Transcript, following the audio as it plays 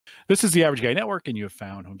This is the Average Guy Network, and you have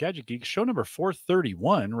found Home Gadget Geeks, show number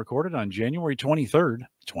 431, recorded on January 23rd,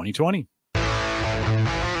 2020.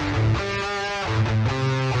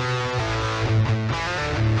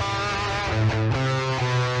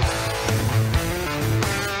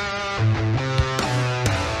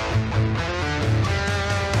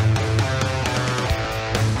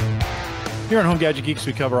 Here on Home Gadget Geeks,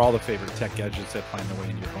 we cover all the favorite tech gadgets that find their way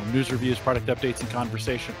into your home. News, reviews, product updates, and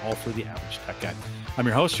conversation, all for the average tech guy. I'm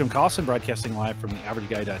your host, Jim Collison, broadcasting live from the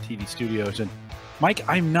AverageGuy.tv studios. And Mike,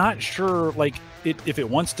 I'm not sure, if it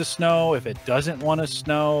wants to snow, if it doesn't want to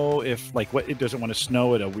snow, if it doesn't want to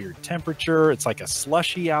snow at a weird temperature. It's like a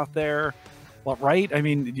slushy out there. Well, right? I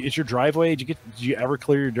mean, is your driveway? Did you ever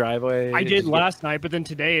clear your driveway? I did last night, but then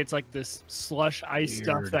today it's like this slush ice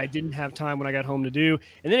stuff that I didn't have time when I got home to do.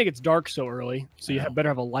 And then it gets dark so early, so you better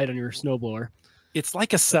have a light on your snowblower. It's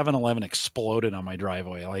like a 7-Eleven exploded on my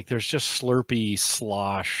driveway. Like there's just slurpy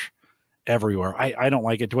slosh everywhere. I don't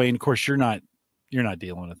like it. Dwayne, of course, you're not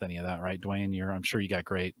dealing with any of that, right? Dwayne, I'm sure you got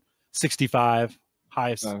great 65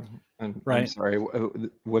 highest. Right. I'm sorry.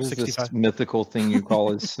 What is 65? This mythical thing you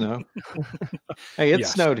call as snow? Hey, it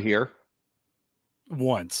snowed here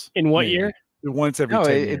once. In what year? Once every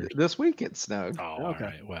 10 years. This week it snowed. Oh, okay.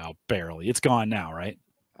 Right. Well, barely. It's gone now, right?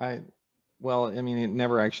 Well, I mean, it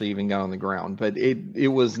never actually even got on the ground, but it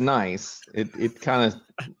was nice. It kind of.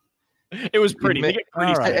 It was pretty.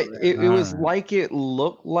 It was like it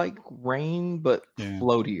looked like rain, but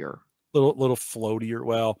floatier. Little floatier.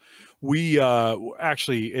 Well, we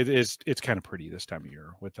actually it's kind of pretty this time of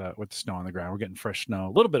year with the snow on the ground. We're getting fresh snow,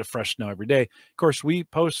 a little bit of fresh snow every day. Of course, we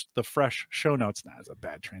post the fresh show notes. That is a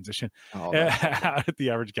bad transition. At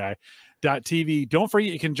theaverageguy.tv. Don't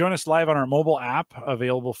forget, you can join us live on our mobile app,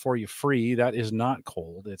 available for you free. That is not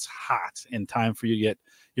cold. It's hot, in time for you to get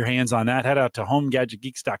your hands on that. Head out to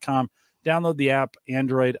homegadgetgeeks.com. Download the app,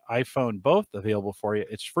 Android, iPhone, both available for you.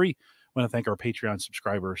 It's free. I want to thank our Patreon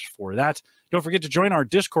subscribers for that. Don't forget to join our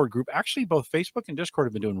Discord group. Actually, both Facebook and Discord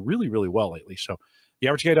have been doing really, really well lately. So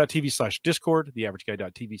theaverageguy.tv/Discord,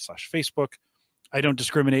 theaverageguy.tv/Facebook. I don't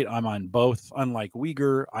discriminate. I'm on both. Unlike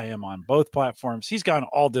Wieger, I am on both platforms. He's gone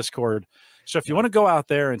all Discord. So if you want to go out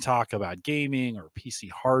there and talk about gaming or PC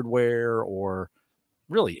hardware or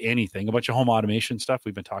really anything, a bunch of home automation stuff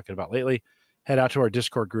we've been talking about lately, head out to our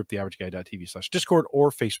Discord group, theaverageguy.tv/Discord,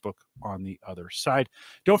 or Facebook on the other side.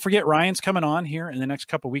 Don't forget, Ryan's coming on here in the next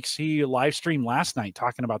couple of weeks. He live streamed last night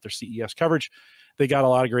talking about their CES coverage. They got a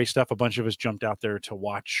lot of great stuff. A bunch of us jumped out there to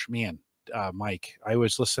watch. Man, Mike, I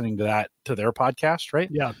was listening to their podcast, right?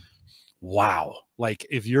 Yeah. Wow. Like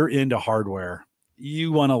if you're into hardware,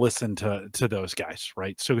 you want to listen to those guys,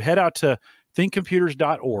 right? So head out to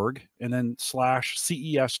thinkcomputers.org and then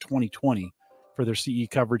 /CES 2020. For their CE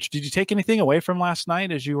coverage. Did you take anything away from last night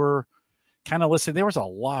as you were kind of listening? There was a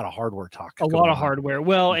lot of hardware talk. A lot of hardware.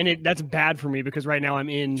 Well, and that's bad for me because right now I'm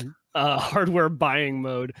in hardware buying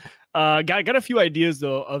mode. Got a few ideas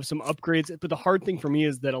though of some upgrades, but the hard thing for me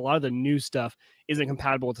is that a lot of the new stuff isn't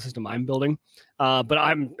compatible with the system I'm building. But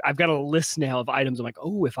I've got a list now of items. I'm like,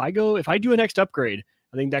 oh, if I do a next upgrade,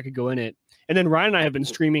 I think that could go in it. And then Ryan and I have been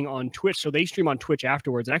streaming on Twitch. So they stream on Twitch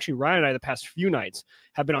afterwards. And actually, Ryan and I, the past few nights,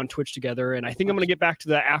 have been on Twitch together. And I think I'm going to get back to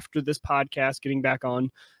that after this podcast, getting back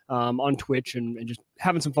on Twitch and just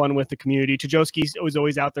having some fun with the community. Tajoski was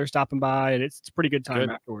always out there stopping by, and it's a pretty good time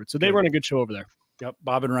afterwards. So they run a good show over there. Yep,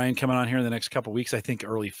 Bob and Ryan coming on here in the next couple of weeks. I think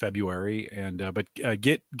early February, and we're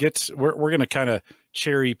going to kind of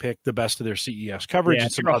cherry pick the best of their CES coverage. Yeah,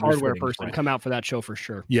 if you're a hardware person, come out for that show for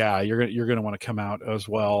sure. Yeah, you're going to want to come out as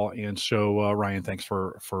well. And so Ryan, thanks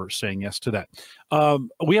for saying yes to that.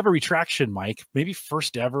 We have a retraction, Mike. Maybe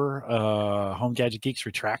first ever Home Gadget Geeks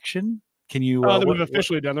retraction. Can you? That we've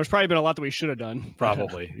officially done. There's probably been a lot that we should have done.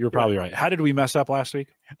 Probably. You're probably right. How did we mess up last week?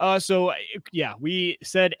 We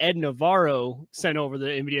said Ed Navarro sent over the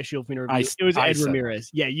NVIDIA Shield for me to review. It was Ed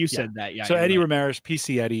Ramirez. Yeah, you said that. Yeah. So Eddie Ramirez,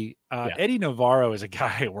 PC Eddie. Eddie Navarro is a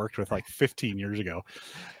guy I worked with like 15 years ago,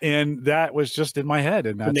 and that was just in my head.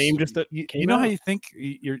 And that's, the name just you know how you think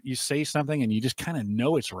you say something and you just kind of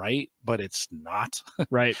know it's right, but it's not.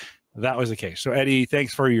 Right. That was the case. So Eddie,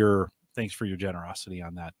 thanks for your generosity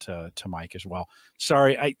on that to Mike as well.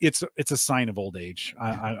 Sorry, it's a sign of old age.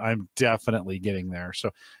 I'm definitely getting there.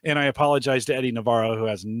 So, and I apologize to Eddie Navarro, who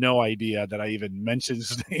has no idea that I even mentioned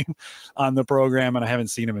his name on the program, and I haven't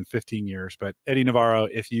seen him in 15 years. But Eddie Navarro,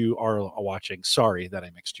 if you are watching, sorry that I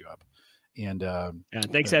mixed you up. And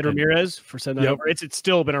thanks, Ed Ramirez, for sending that over. It's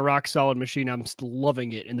still been a rock solid machine. I'm still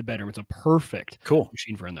loving it in the bedroom. It's a perfect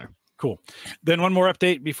machine for in there. Cool. Then one more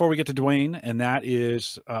update before we get to Dwayne, and that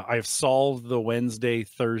is I've solved the Wednesday,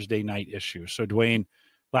 Thursday night issue. So Dwayne,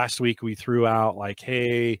 last week we threw out like,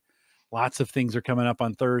 hey, lots of things are coming up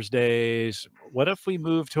on Thursdays. What if we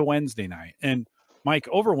move to Wednesday night? And Mike,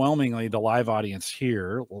 overwhelmingly, the live audience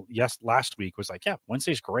here, well, yes, last week was like, yeah,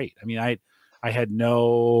 Wednesday's great. I mean, I had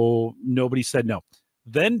nobody said no.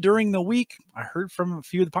 Then during the week, I heard from a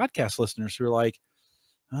few of the podcast listeners who were like,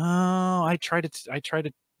 oh, I try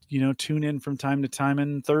to, tune in from time to time,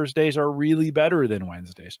 and Thursdays are really better than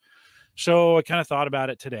Wednesdays. So I kind of thought about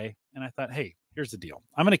it today, and I thought, hey, here's the deal.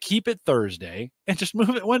 I'm going to keep it Thursday and just move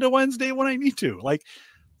it to Wednesday when I need to. Like,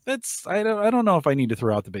 I don't know if I need to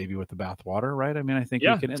throw out the baby with the bathwater, right? I mean, I think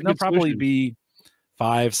we can. There'll probably be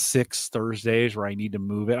 5-6 Thursdays where I need to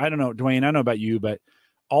move it. I don't know, Dwayne, I don't know about you, but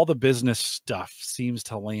all the business stuff seems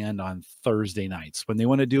to land on Thursday nights when they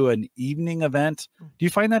want to do an evening event. Do you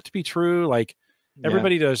find that to be true? Like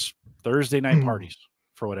everybody does Thursday night parties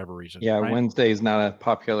for whatever reason. Yeah, right? Wednesday is not a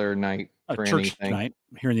popular night for church anything. Night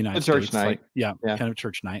here in the United States. Church night. Like, yeah, kind of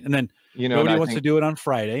church night. And then you know, nobody wants to do it on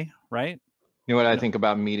Friday, right? You know what I think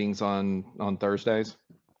about meetings on Thursdays?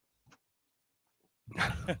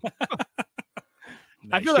 Nice.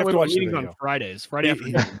 I feel that way about meetings on Fridays. Friday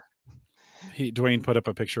afternoon. Dwayne put up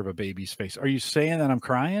a picture of a baby's face. Are you saying that I'm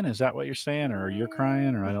crying? Is that what you're saying, or you're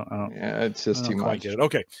crying, or I don't? Yeah, it's just too much. Get it.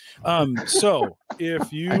 Okay. So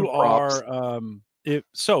if you are,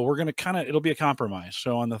 we're gonna it'll be a compromise.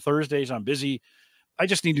 So on the Thursdays I'm busy. I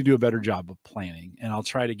just need to do a better job of planning, and I'll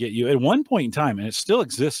try to get you at one point in time, and it still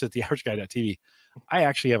exists at the average-guy.tv. I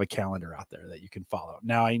actually have a calendar out there that you can follow.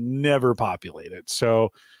 Now, I never populate it,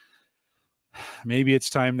 so maybe it's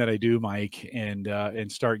time that I do, Mike,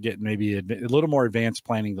 and start getting maybe a little more advanced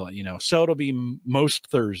planning to let you know. So it'll be most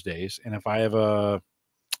Thursdays, and if I have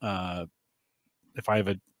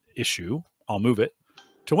an issue, I'll move it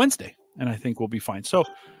to Wednesday, and I think we'll be fine. So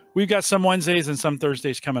we've got some Wednesdays and some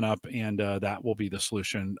Thursdays coming up, and that will be the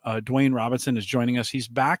solution. Dewain Robinson is joining us. He's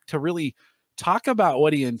back to really talk about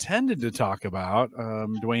what he intended to talk about.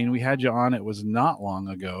 Dewain, we had you on. It was not long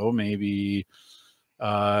ago, maybe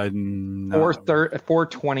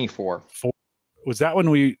 424. Was that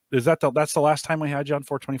when that's the last time we had you on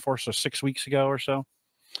 424? So 6 weeks ago or so?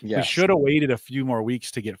 Yes. We should have waited a few more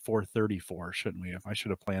weeks to get 434, shouldn't we? I should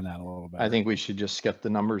have planned that a little bit. I think we should just skip the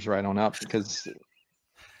numbers right on up because,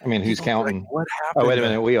 I mean, who's counting? What happened? Oh, wait a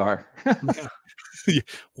minute. We are.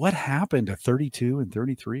 What happened to 32 and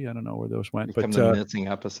 33? I don't know where those went. But the missing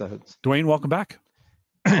episodes. Dwayne, welcome back.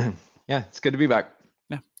 Yeah, it's good to be back.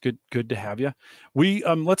 Yeah, good to have you. We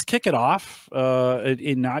let's kick it off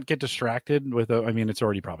and not get distracted with I mean, it's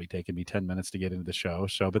already probably taken me 10 minutes to get into the show.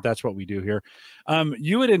 So, but that's what we do here.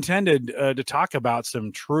 You had intended to talk about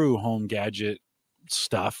some true home gadget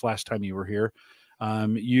stuff last time you were here.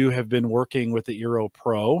 You have been working with the Eero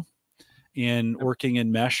Pro and working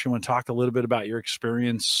in mesh. You want to talk a little bit about your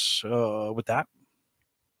experience with that?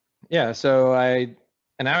 Yeah, so I've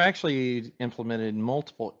actually implemented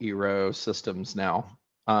multiple Eero systems now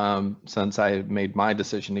since I made my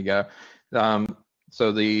decision to go.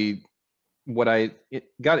 So what I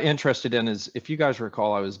got interested in is, if you guys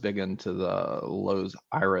recall, I was big into the Lowe's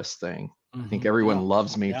Iris thing. I think everyone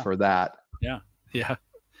loves me for that. Yeah.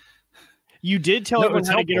 You did tell everyone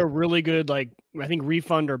how to get a really good, I think,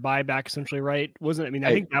 refund or buyback, essentially, right? Wasn't it? I mean,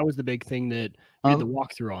 I think that was the big thing that we had the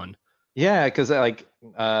walkthrough on. Yeah, because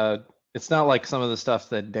it's not like some of the stuff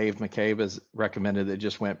that Dave McCabe has recommended that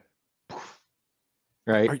just went poof,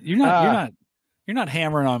 right. You're not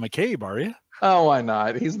hammering on McCabe, are you? Oh, why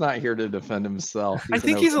not? He's not here to defend himself. I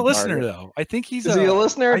think he's a listener, though. I think he's Is he a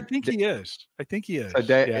listener? I think he is. So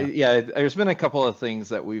there's been a couple of things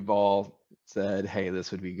that we've all said, hey,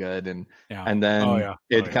 this would be good, and then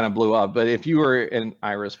it kind of blew up. But if you were an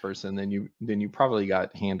Iris person, then you probably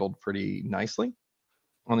got handled pretty nicely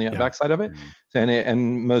on the backside of it.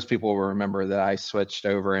 And most people will remember that I switched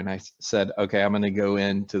over and I said, okay, I'm going to go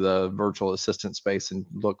into the virtual assistant space and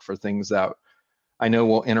look for things that I know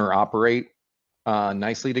will interoperate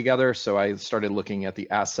nicely together. So I started looking at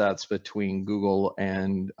the assets between Google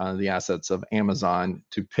and the assets of Amazon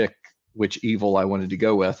to pick which evil I wanted to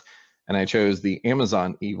go with. And I chose the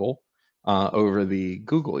Amazon evil over the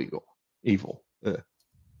Google evil.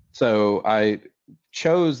 So I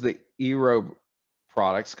chose the Eero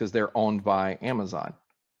products because they're owned by Amazon.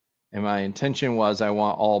 And my intention was I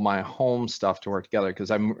want all my home stuff to work together,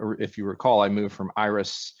 because if you recall, I moved from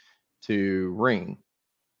Iris to Ring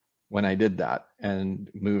when I did that, and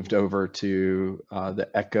moved over to the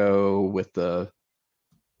Echo with the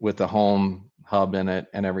home hub in it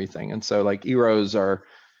and everything. And so Eeros are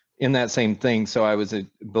in that same thing. So I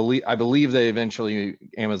believe that eventually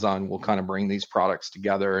Amazon will kind of bring these products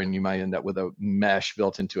together, and you might end up with a mesh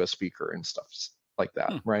built into a speaker and stuff like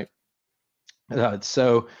that, right?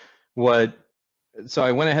 So what so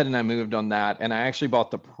I went ahead and I moved on that, and I actually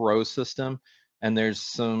bought the Pro system, and there's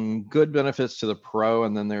some good benefits to the Pro,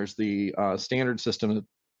 and then there's the standard system.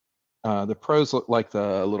 The Pros look like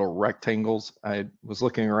the little rectangles. I was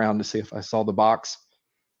looking around to see if I saw the box,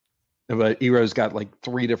 but Eero's got like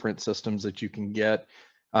 3 different systems that you can get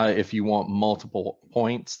if you want multiple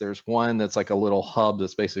points. There's one that's like a little hub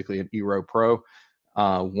that's basically an Eero Pro,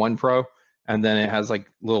 1 Pro, and then it has like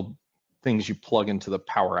little things you plug into the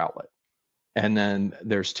power outlet. And then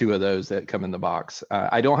there's 2 of those that come in the box.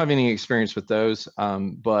 I don't have any experience with those,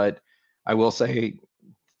 but I will say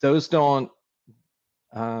those don't,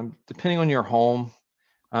 depending on your home,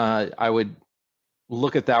 I would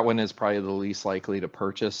look at that one as probably the least likely to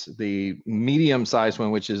purchase. The medium-sized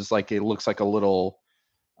one, which is like, it looks like a little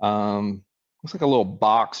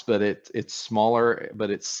box, but it's smaller, but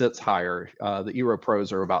it sits higher. The Eero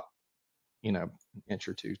Pros are about, an inch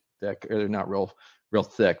or 2 thick. They're not real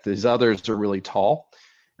thick. These others are really tall,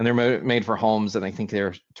 and they're made for homes, and I think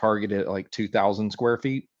they're targeted at like 2,000 square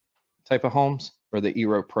feet type of homes. Or the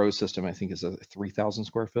Eero Pro system, I think, is a 3,000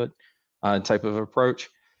 square foot type of approach.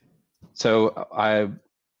 So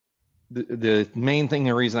the main thing,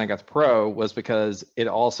 the reason I got the Pro was because it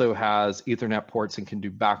also has Ethernet ports and can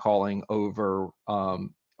do backhauling over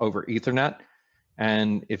Ethernet.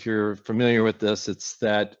 And if you're familiar with this, it's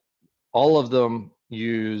that all of them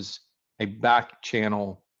use a back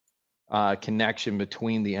channel connection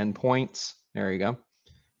between the endpoints. There you go.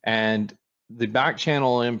 And the back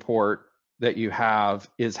channel import that you have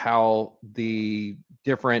is how the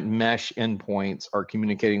different mesh endpoints are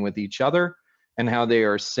communicating with each other and how they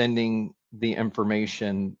are sending the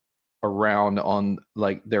information around on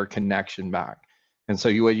like their connection back. And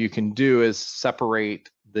so what you can do is separate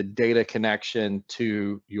the data connection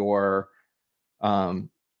to your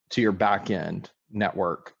back end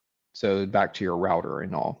network, so back to your router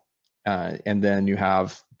and all. And then you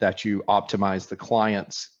have that you optimize the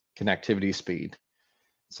client's connectivity speed.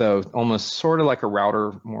 So almost sort of like a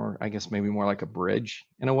router, more, I guess maybe more like a bridge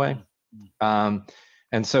in a way. And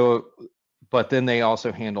so, but then they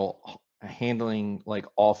also handling like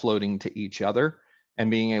offloading to each other and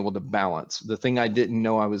being able to balance. The thing I didn't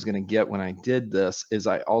know I was going to get when I did this is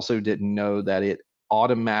I also didn't know that it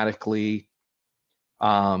automatically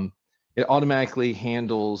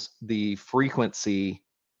handles the frequency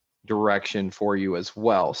direction for you as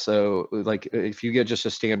well. So like if you get just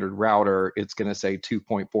a standard router, it's going to say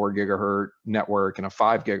 2.4 gigahertz network and a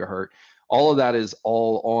 5 gigahertz. All of that is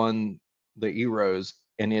all on the Eeros,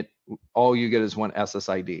 and all you get is one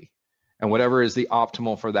SSID. And whatever is the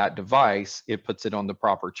optimal for that device, it puts it on the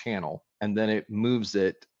proper channel, and then it moves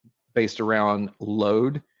it based around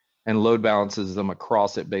load, and load balances them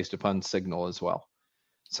across it based upon signal as well.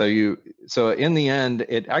 So in the end,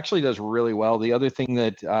 it actually does really well. The other thing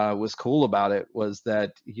that was cool about it was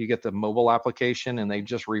that you get the mobile application, and they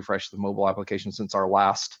just refreshed the mobile application since our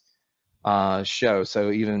last show.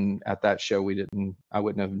 So even at that show, I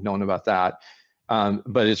wouldn't have known about that.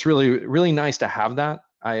 But it's really, really nice to have that.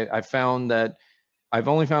 I found that I've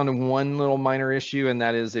only found one little minor issue, and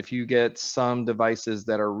that is if you get some devices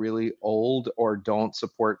that are really old or don't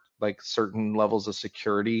support like certain levels of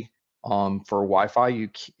security for Wi-Fi,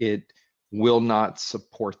 it will not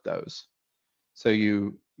support those. So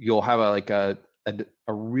you'll have a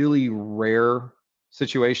really rare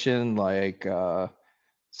situation, like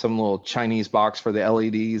some little Chinese box for the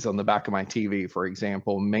LEDs on the back of my TV, for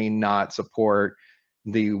example, may not support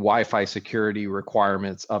the Wi-Fi security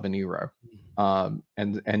requirements of an Eero.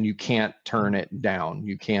 And you can't turn it down.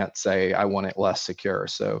 You can't say I want it less secure.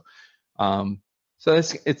 So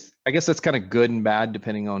it's I guess that's kind of good and bad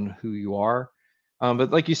depending on who you are.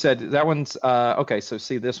 But like you said, that one's okay. So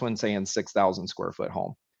see, this one's saying 6,000 square foot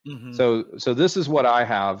home. Mm-hmm. So this is what I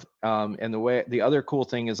have. And the other cool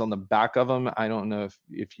thing is on the back of them. I don't know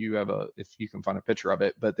if you can find a picture of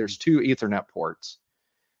it, but there's 2 Ethernet ports,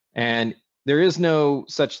 and there is no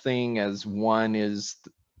such thing as one is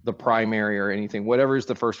the primary or anything. Whatever is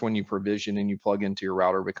the first one you provision and you plug into your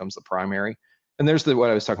router becomes the primary. And there's what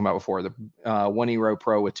I was talking about before, the 1 Eero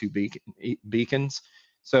Pro with 2 beacons.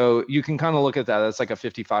 So you can kind of look at that. That's like a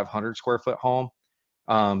 5,500 square foot home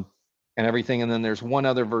and everything. And then there's one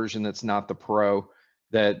other version that's not the Pro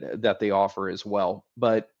that they offer as well.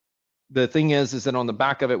 But the thing is that on the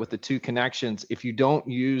back of it with the 2 connections, if you don't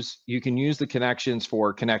use, you can use the connections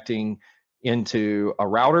for connecting into a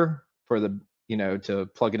router for to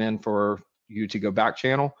plug it in for you to go back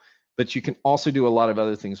channel. But you can also do a lot of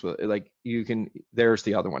other things with it. Like there's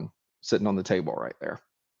the other one sitting on the table right there.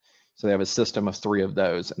 So they have a system of 3 of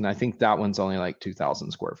those. And I think that one's only like 2,000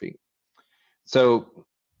 square feet. So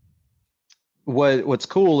what's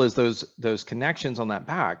cool is those connections on that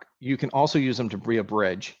back, you can also use them to be a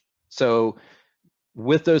bridge. So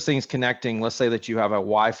with those things connecting, let's say that you have a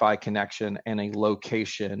Wi-Fi connection and a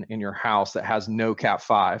location in your house that has no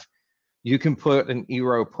Cat5, you can put an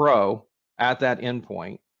Eero Pro at that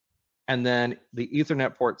endpoint, and then the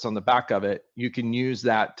Ethernet ports on the back of it, you can use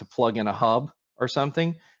that to plug in a hub or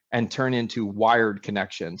something and turn into wired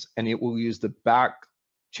connections, and it will use the back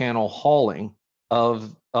channel hauling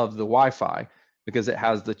of the Wi-Fi, because it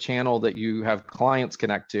has the channel that you have clients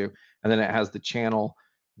connect to, and then it has the channel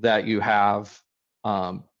that you have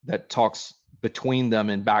that talks between them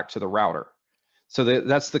and back to the router. So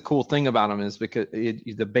that's the cool thing about them, is because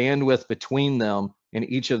the bandwidth between them, and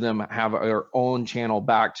each of them have their own channel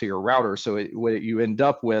back to your router. So what you end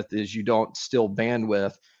up with is you don't steal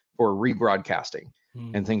bandwidth for rebroadcasting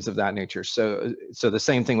and things of that nature. So the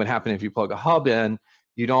same thing would happen if you plug a hub in.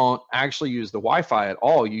 You don't actually use the Wi-Fi at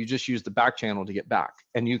all. You just use the back channel to get back.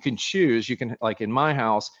 And you can choose, like in my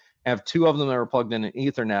house, I have 2 of them that are plugged in an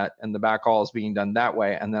Ethernet, and the backhaul is being done that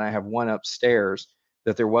way. And then I have one upstairs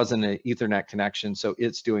that there wasn't an Ethernet connection, so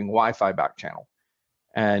it's doing Wi-Fi back channel.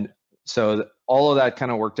 And so all of that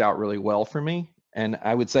kind of worked out really well for me. And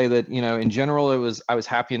I would say that, in general, I was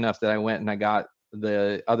happy enough that I went and I got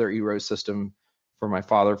the other Eero system for my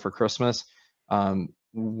father for Christmas.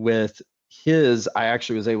 With his, I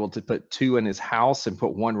actually was able to put 2 in his house and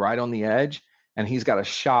put 1 right on the edge. And he's got a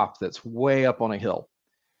shop that's way up on a hill.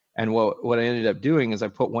 And what I ended up doing is I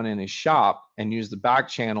put 1 in his shop and used the back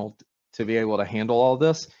channel to be able to handle all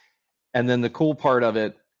this. And then the cool part of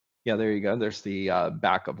it, yeah, there you go. There's the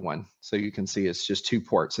back of one. So you can see it's just 2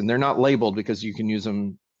 ports, and they're not labeled because you can use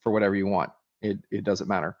them for whatever you want. It doesn't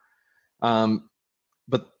matter.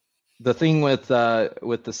 But the thing with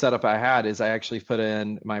the setup I had is I actually put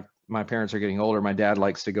in, my parents are getting older. My dad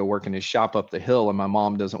likes to go work in his shop up the hill, and my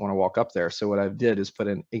mom doesn't want to walk up there. So what I did is put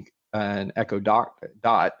in an Echo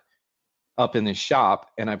Dot up in the shop,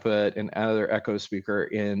 and I put another Echo speaker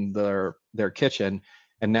in their kitchen,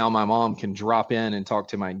 and now my mom can drop in and talk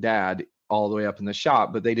to my dad all the way up in the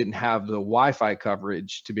shop, but they didn't have the Wi-Fi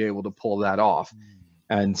coverage to be able to pull that off.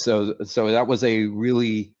 And so that was a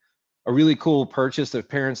really cool purchase. The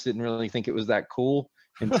parents didn't really think it was that cool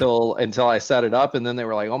until I set it up, and then they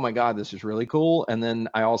were like, oh my God, this is really cool. And then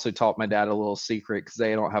I also taught my dad a little secret, because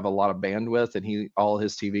they don't have a lot of bandwidth, and all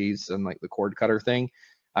his TVs and like the cord cutter thing,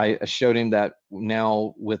 I showed him that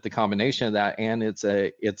now with the combination of that, and it's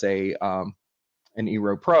an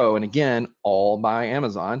Eero Pro, and again, all by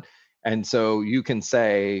Amazon. And so you can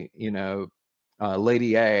say,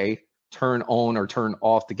 Lady A, turn on or turn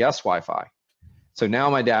off the guest Wi-Fi. So now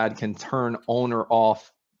my dad can turn on or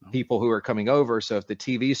off people who are coming over. So if the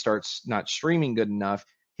TV starts not streaming good enough,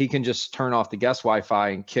 he can just turn off the guest Wi-Fi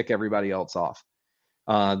and kick everybody else off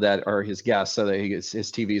that are his guests, so that his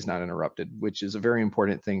TV is not interrupted, which is a very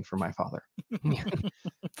important thing for my father.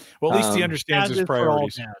 Well, at least he understands his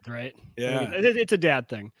priorities. Dads, right? Yeah, it's a dad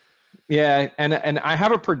thing. Yeah, and I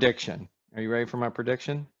have a prediction. Are you ready for my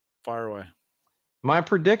prediction? Fire away. My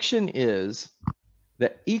prediction is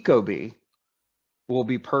that Ecobee will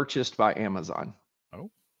be purchased by Amazon.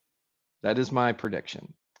 Oh, that is my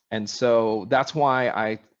prediction. And so that's why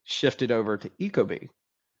I shifted over to Ecobee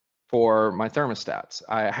for my thermostats.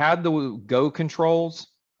 I had the Go controls,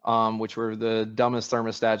 which were the dumbest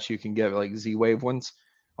thermostats you can get, like Z-Wave ones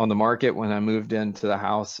on the market. When I moved into the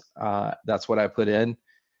house, that's what I put in,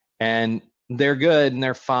 and they're good and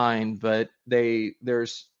they're fine, but they're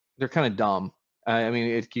kind of dumb. I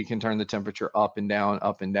mean, you can turn the temperature up and down,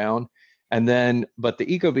 and then, but the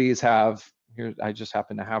Ecobees have here. I just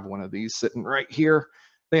happen to have one of these sitting right here.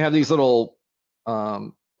 They have these little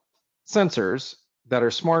sensors that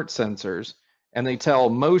are smart sensors, and they tell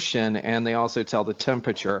motion, and they also tell the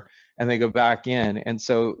temperature, and they go back in. And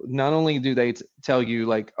so not only do they tell you,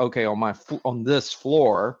 like, okay, on this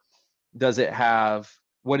floor, does it have,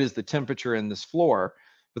 what is the temperature in this floor?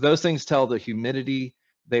 But those things tell the humidity.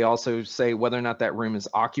 They also say whether or not that room is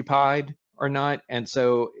occupied or not. And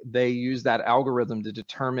so they use that algorithm to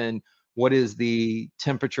determine what is the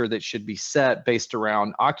temperature that should be set based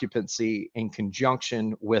around occupancy in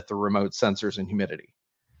conjunction with the remote sensors and humidity.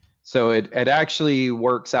 So it actually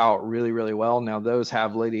works out really, really well. Now those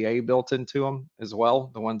have Lady A built into them as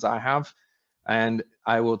well, the ones I have. And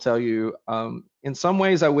I will tell you, in some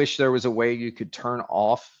ways, I wish there was a way you could turn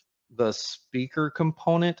off the speaker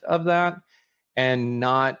component of that and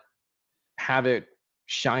not have it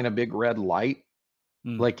shine a big red light.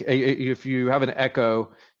 Like if you have an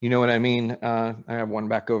Echo, you know what I mean? I have one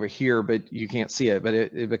back over here, but you can't see it.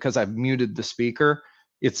 But because I've muted the speaker,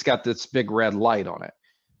 it's got this big red light on it.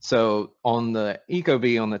 So on the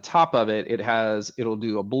Ecobee, on the top of it, it'll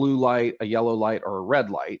do a blue light, a yellow light, or a red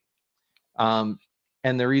light.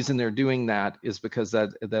 And the reason they're doing that is because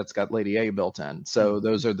that's got Lady A built in. So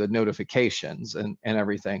those are the notifications and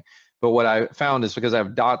everything. But what I found is because I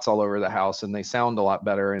have dots all over the house and they sound a lot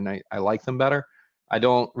better and I like them better, I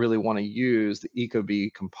don't really want to use the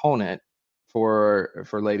Ecobee component for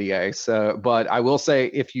Lady A. So, but I will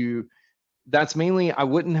say that's mainly, I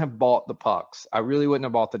wouldn't have bought the pucks. I really wouldn't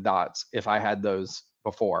have bought the dots if I had those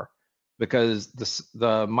before, because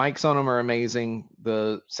the mics on them are amazing.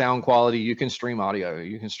 The sound quality, you can stream audio,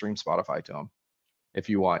 you can stream Spotify to them if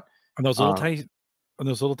you want. Are those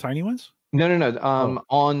little tiny ones? No.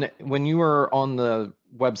 When you are on the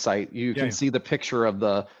website, you can see the picture of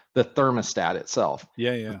the thermostat itself.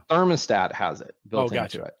 Yeah. The thermostat has it built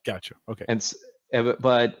into it. Gotcha. Okay.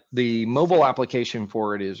 But the mobile application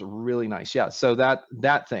for it is really nice. Yeah. So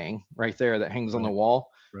that thing right there that hangs on the wall.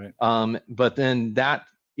 Right. But then that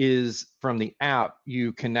is from the app,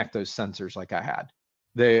 you connect those sensors like I had.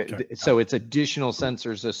 So it's additional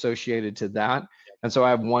sensors associated to that. And so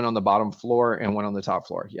I have one on the bottom floor and one on the top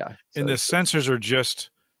floor. Yeah. And the sensors are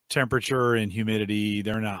just temperature and humidity.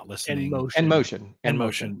 They're not listening. And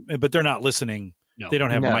motion. But they're not listening. No. They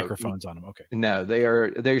don't have microphones on them. Okay. No,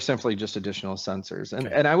 they're simply just additional sensors.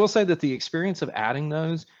 And I will say that the experience of adding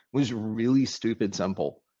those was really stupid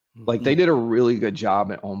simple. Like they did a really good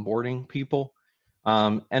job at onboarding people.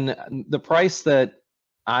 And the price that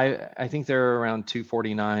I think they're around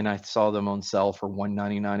 $249. I saw them on sale for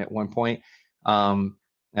 $199 at one point.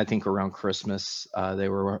 I think around Christmas, they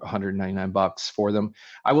were $199 for them.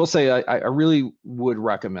 I will say I really would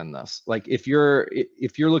recommend this. Like if you're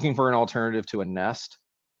looking for an alternative to a Nest,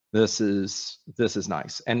 this is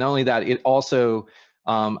nice. And not only that, it also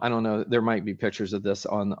I don't know, there might be pictures of this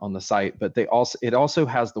on the site, but it also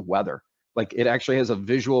has the weather. Like it actually has a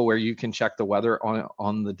visual where you can check the weather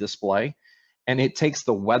on the display, and it takes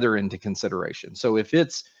the weather into consideration. So if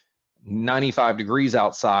it's 95 degrees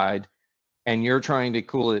outside and you're trying to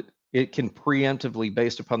cool it, it can preemptively,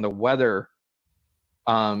 based upon the weather,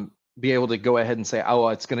 be able to go ahead and say, oh,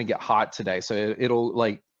 it's going to get hot today. So it'll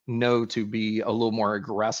like know to be a little more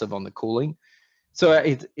aggressive on the cooling. So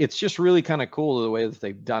it's just really kind of cool the way that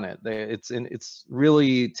they've done it. It's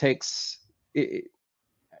really takes it.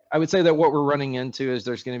 I would say that what we're running into is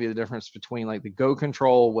there's going to be the difference between like the Go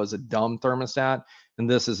Control was a dumb thermostat and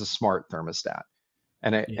this is a smart thermostat.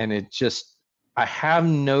 And it just, I have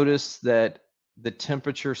noticed that the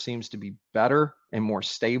temperature seems to be better and more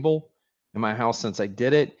stable in my house since I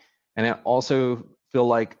did it. And I also feel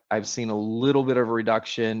like I've seen a little bit of a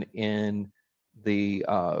reduction in the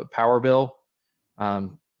power bill.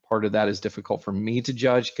 Part of that is difficult for me to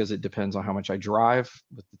judge because it depends on how much I drive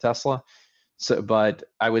with the Tesla. So, but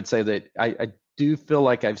I would say that I do feel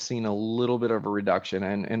like I've seen a little bit of a reduction.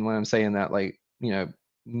 And when I'm saying that, like, no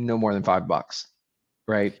more than $5,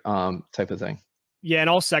 right? Type of thing. Yeah,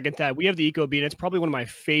 and I'll second that. We have the Ecobee, and it's probably one of my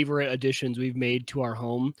favorite additions we've made to our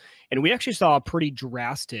home. And we actually saw a pretty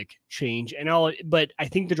drastic change. But I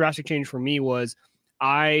think the drastic change for me was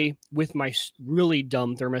with my really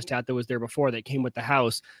dumb thermostat that was there before that came with the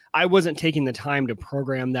house, I wasn't taking the time to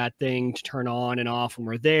program that thing to turn on and off when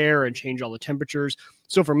we're there and change all the temperatures.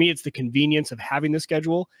 So for me, it's the convenience of having the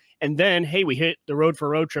schedule. And then, hey, we hit the road for a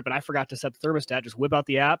road trip and I forgot to set the thermostat. Just whip out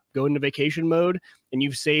the app, go into vacation mode, and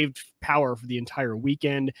you've saved power for the entire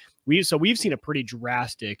weekend. We've seen a pretty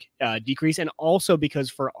drastic decrease. And also because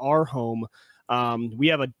for our home, we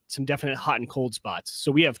have some definite hot and cold spots.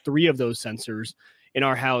 So we have 3 of those sensors in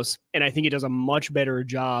our house. And I think it does a much better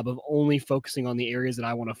job of only focusing on the areas that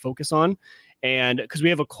I want to focus on. And because we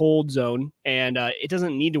have a cold zone and it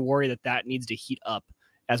doesn't need to worry that needs to heat up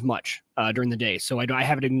as much during the day. So I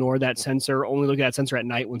haven't ignored that sensor, only look at that sensor at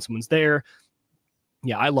night when someone's there.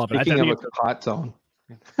 Yeah, I love it. Speaking of a hot zone.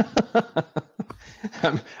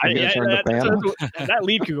 That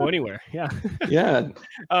lead could go anywhere. Yeah. Yeah.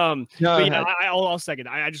 I'll second.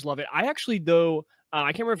 I just love it. I actually, though,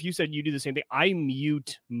 I can't remember if you said you do the same thing. I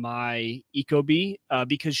mute my Ecobee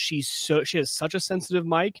because she has such a sensitive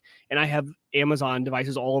mic, and I have Amazon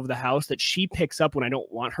devices all over the house that she picks up when I don't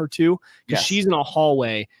want her to, because she's in a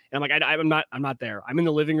hallway and I'm like, I'm not there. I'm in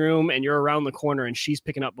the living room and you're around the corner and she's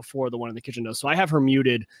picking up before the one in the kitchen does. So I have her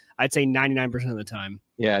muted, I'd say 99% of the time.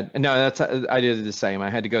 Yeah, no, I did the same. I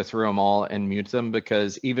had to go through them all and mute them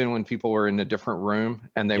because even when people were in a different room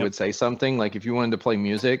and they would say something, like if you wanted to play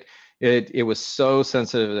music, it was so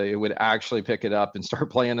sensitive that it would actually pick it up and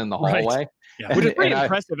start playing in the hallway. Yeah. Which is pretty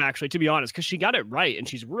impressive, actually, to be honest, because she got it right and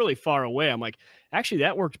she's really far away. I'm like, actually,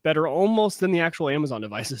 that worked better almost than the actual Amazon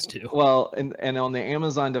devices too. Well, and on the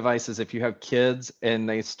Amazon devices, if you have kids and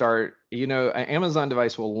they start, you know, an Amazon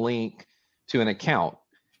device will link to an account.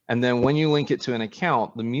 And then when you link it to an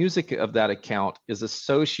account, the music of that account is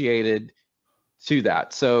associated to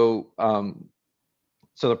that. So,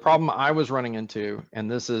 so the problem I was running into,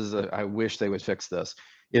 and this is, I wish they would fix this,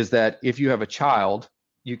 is that if you have a child,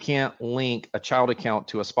 you can't link a child account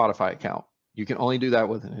to a Spotify account. You can only do that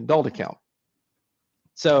with an adult account.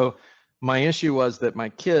 So my issue was that my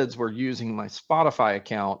kids were using my Spotify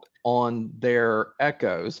account on their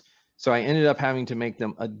Echoes. So I ended up having to make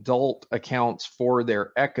them adult accounts for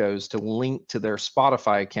their Echoes to link to their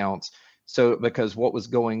Spotify accounts. So because what was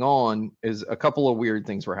going on is a couple of weird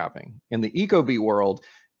things were happening. In the Ecobee world,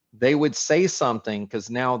 they would say something because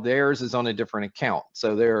now theirs is on a different account.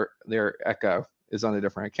 So their Echo is on a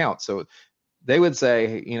different account. So they would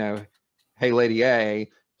say, you know, hey, Lady A,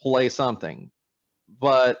 play something.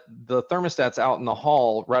 But the thermostat's out in the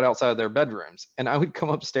hall right outside of their bedrooms. And I would come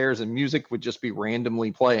upstairs and music would just be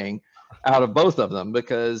randomly playing out of both of them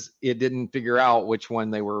because it didn't figure out which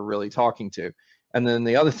one they were really talking to. And then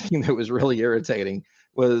the other thing that was really irritating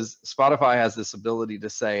was Spotify has this ability to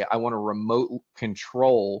say, I want to remote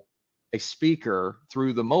control a speaker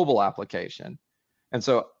through the mobile application. And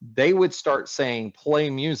so they would start saying, play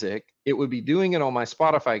music. It would be doing it on my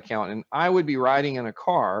Spotify account. And I would be riding in a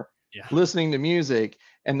car, listening to music.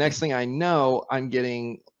 And next thing I know, I'm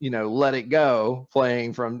getting, you know, Let It Go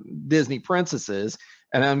playing from Disney Princesses.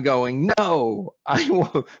 And I'm going, no, I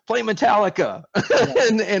will play Metallica.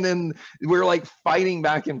 and then we're like fighting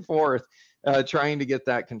back and forth, trying to get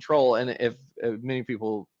that control. And if many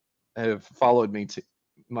people have followed me too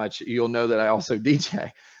much, you'll know that I also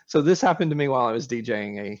DJ. So this happened to me while I was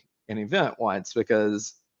DJing an event once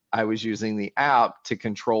because I was using the app to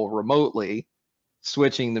control remotely,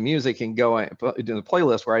 switching the music and going to the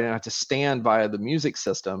playlist where I didn't have to stand by the music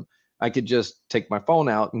system. I could just take my phone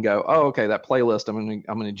out and go, oh, okay, that playlist, I'm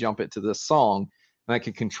gonna jump it to this song, and I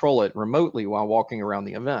could control it remotely while walking around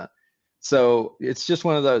the event. So it's just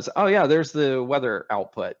one of those, oh yeah, there's the weather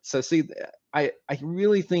output. So see, I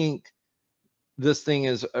really think this thing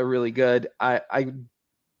is a really good. I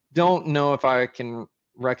don't know if I can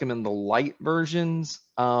recommend the light versions,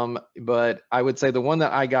 but I would say the one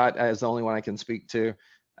that I got is the only one I can speak to,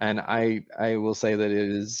 and I will say that it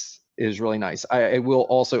is really nice. I will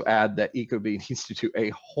also add that Ecobee needs to do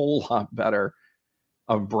a whole lot better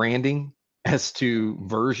of branding as to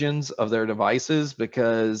versions of their devices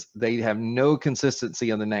because they have no consistency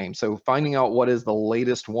in the name. So finding out what is the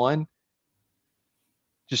latest one,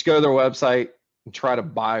 just go to their website and try to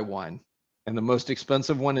buy one. And the most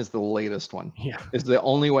expensive one is the latest one. Yeah. It's the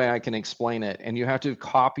only way I can explain it. And you have to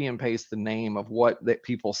copy and paste the name of what that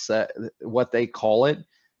people said, what they call it,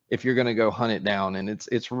 if you're going to go hunt it down. And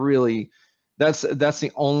it's really, that's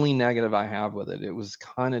the only negative I have with it. It was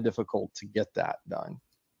kind of difficult to get that done.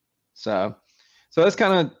 So that's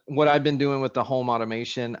kind of what I've been doing with the home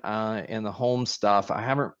automation and the home stuff. I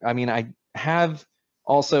have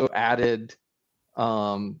also added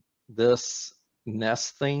this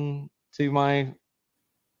Nest thing to my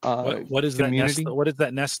what is community. that Nest? What is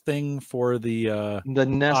that Nest thing for the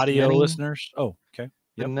Nest audio Mini, listeners? Oh, okay.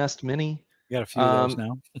 The Nest Mini. You got a few of those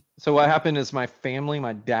now. So what happened is my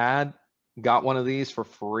dad got one of these for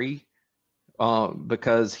free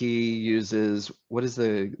because he uses, what is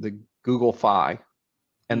the Google Fi,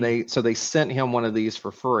 and they sent him one of these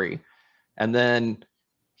for free, and then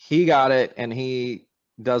he got it and he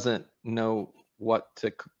doesn't know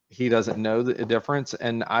he doesn't know the difference.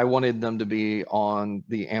 And I wanted them to be on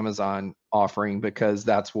the Amazon offering because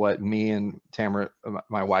that's what me and Tamara,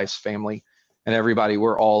 my wife's family, and everybody,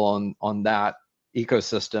 we're all on that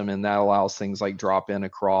ecosystem, and that allows things like drop in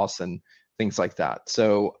across and things like that.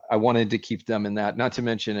 So I wanted to keep them in that. Not to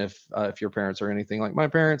mention if your parents are anything like my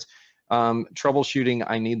parents, troubleshooting,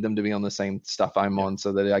 I need them to be on the same stuff I'm on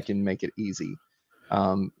so that I can make it easy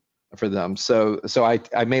for them. So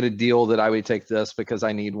I made a deal that I would take this because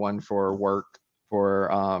I need one for work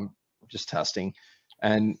for just testing,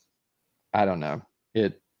 and I don't know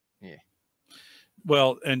it. Yeah.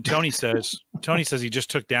 Well, and Tony says he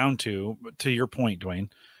just took down to your point, Dwayne.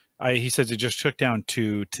 He says he just took down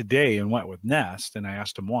to today and went with Nest, and I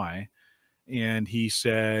asked him why, and he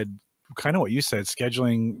said kind of what you said.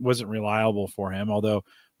 Scheduling wasn't reliable for him, although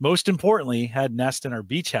most importantly had Nest in our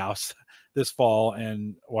beach house this fall,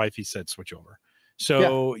 and wifey said switch over.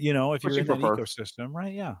 So if you're in that ecosystem,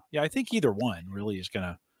 right? Yeah, I think either one really is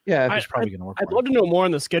gonna Yeah, it's probably going to work. I'd love to know more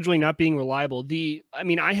on the scheduling not being reliable. You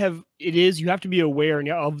have to be aware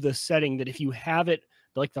of the setting that if you have it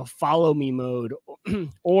like the follow me mode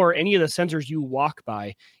or any of the sensors you walk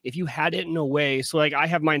by, if you had it in away, so like I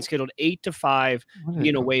have mine scheduled 8 to 5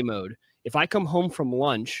 in away mode. If I come home from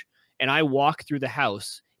lunch and I walk through the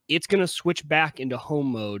house, it's going to switch back into home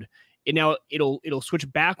mode. And now it'll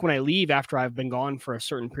switch back when I leave after I've been gone for a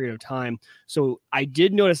certain period of time. So I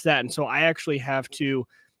did notice that. And so I actually have to,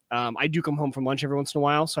 I do come home from lunch every once in a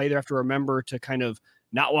while. So I either have to remember to kind of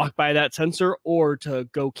not walk by that sensor or to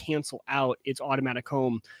go cancel out its automatic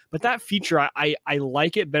home. But that feature, I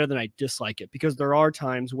like it better than I dislike it, because there are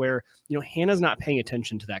times where, Hannah's not paying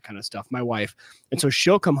attention to that kind of stuff, my wife. And so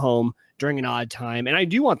she'll come home during an odd time. And I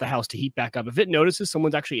do want the house to heat back up. If it notices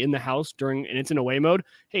someone's actually in the house and it's in away mode,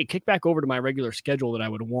 hey, kick back over to my regular schedule that I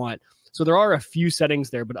would want. So there are a few settings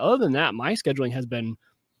there. But other than that, my scheduling has been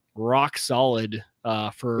rock solid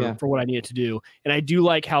for what I need it to do. And I do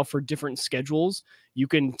like how for different schedules, you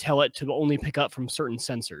can tell it to only pick up from certain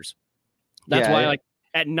sensors. That's why like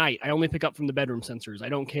at night, I only pick up from the bedroom sensors. I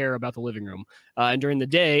don't care about the living room. And during the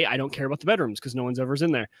day, I don't care about the bedrooms because no one's ever's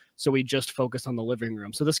in there. So we just focus on the living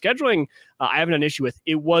room. So the scheduling, I haven't an issue with.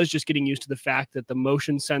 It was just getting used to the fact that the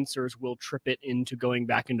motion sensors will trip it into going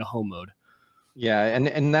back into home mode. Yeah,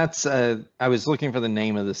 and that's, I was looking for the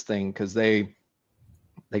name of this thing because they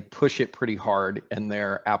push it pretty hard in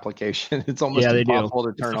their application. It's almost impossible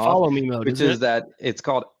to turn off. Follow me mode, which is that it's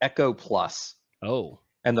called Echo Plus. Oh.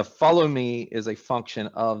 And the follow me is a function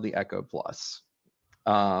of the Echo Plus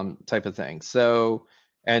type of thing. So,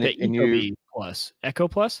 and Ecobee Plus. Echo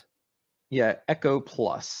Plus? Yeah, Echo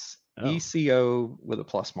Plus. Oh. ECO with a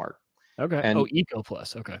plus mark. Okay. And, Eco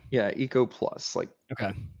Plus. Okay. Yeah, Eco Plus. Like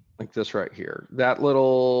this right here. That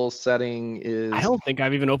little setting is. I don't think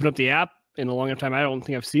I've even opened up the app in a long time. I don't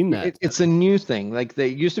think I've seen that. It's a new thing. Like they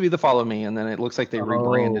used to be the follow me, and then it looks like they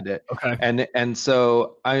rebranded it. Okay. And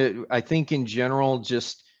so I think in general,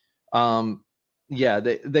 just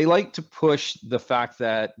they like to push the fact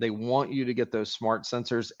that they want you to get those smart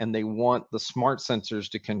sensors, and they want the smart sensors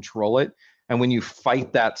to control it. And when you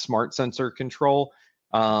fight that smart sensor control,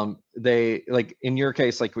 they, like in your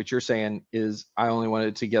case, like what you're saying is, I only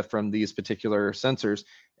wanted to get from these particular sensors.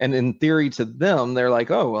 And in theory to them, they're like,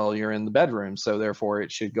 oh, well, you're in the bedroom, so therefore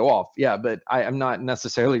it should go off. Yeah, but I'm not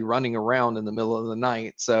necessarily running around in the middle of the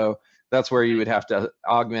night. So that's where you would have to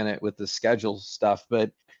augment it with the schedule stuff. But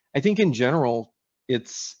I think in general,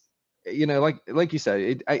 it's, like you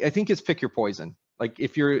said, I think it's pick your poison. Like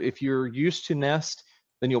if you're used to Nest,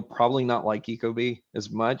 then you'll probably not like Ecobee as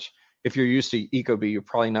much. If you're used to Ecobee, you're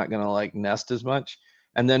probably not going to like Nest as much.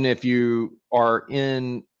 And then if you are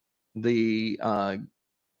in the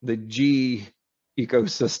G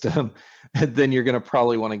ecosystem, then you're going to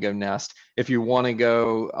probably want to go Nest. If you want to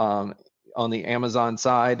go on the Amazon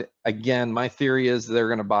side, again, my theory is they're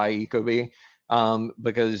going to buy Ecobee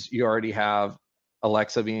because you already have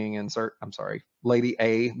Alexa being Lady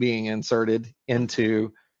A being inserted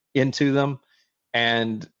into them.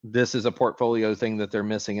 And this is a portfolio thing that they're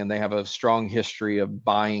missing, and they have a strong history of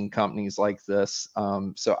buying companies like this.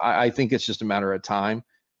 So I think it's just a matter of time,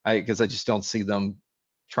 because I just don't see them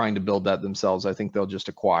trying to build that themselves. I think they'll just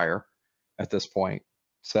acquire at this point.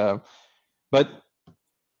 So, but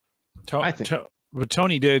Tony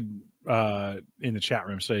did in the chat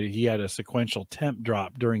room say he had a sequential temp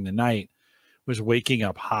drop during the night, was waking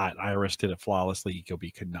up hot. Iris did it flawlessly.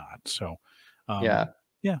 Ecobee could not. So,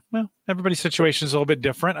 yeah, well, everybody's situation is a little bit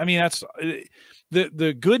different. I mean, that's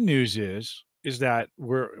the good news is that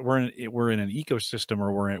we're in an ecosystem,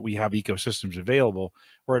 or we have ecosystems available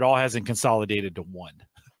where it all hasn't consolidated to one.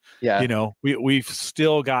 Yeah, we've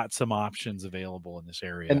still got some options available in this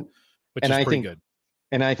area, which is pretty good.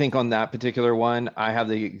 And I think on that particular one, I have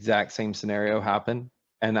the exact same scenario happen,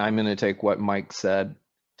 and I'm going to take what Mike said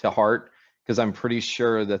to heart, because I'm pretty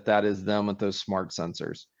sure that is them with those smart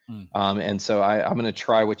sensors. And so I'm going to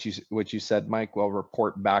try what you said, Mike. We'll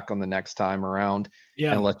report back on the next time around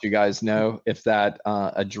and let you guys know if that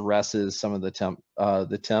addresses some of the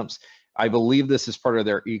temps. I believe this is part of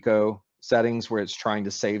their eco settings where it's trying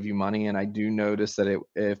to save you money. And I do notice that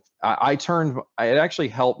it actually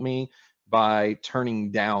helped me by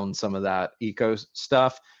turning down some of that eco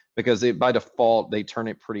stuff, because by default, they turn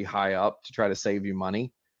it pretty high up to try to save you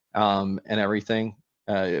money and everything.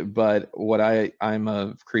 But I'm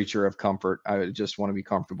a creature of comfort. I just want to be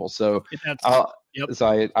comfortable. So,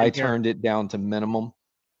 I turned it down to minimum,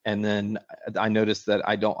 and then I noticed that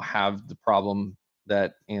I don't have the problem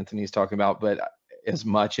that Anthony's talking about, but as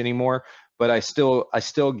much anymore. But I still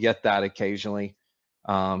get that occasionally,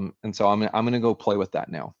 and so I'm gonna go play with that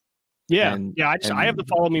now. Yeah. I have the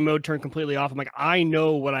follow me mode turned completely off. I'm like, I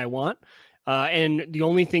know what I want. And the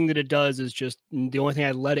only thing that it does is the only thing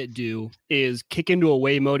I let it do is kick into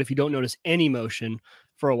away mode if you don't notice any motion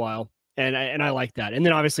for a while. And I like that. And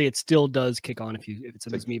then obviously it still does kick on if it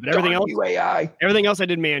sends me, but everything else I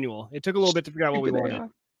did manual. It took a little bit to figure out what we wanted.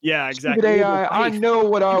 Yeah, exactly. AI, I know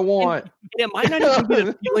what I want. It might not even be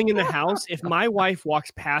the feeling in the house. If my wife walks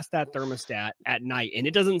past that thermostat at night and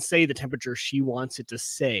it doesn't say the temperature she wants it to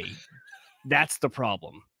say, that's the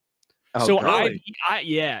problem. Oh, so really?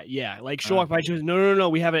 yeah. Like she'll walk by, she goes, no,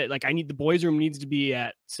 we have it. Like the boys' room needs to be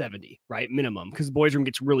at 70, right? Minimum. Because the boys' room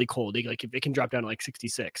gets really cold. It can drop down to like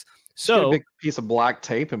 66. So get a big piece of black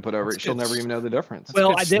tape and put over it. She'll never even know the difference.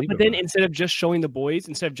 Well, but then instead of just showing the boys,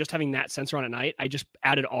 instead of just having that sensor on at night, I just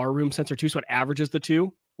added our room sensor too. So it averages the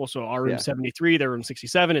two. Well, so our room 73, their room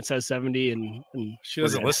 67. It says 70, and she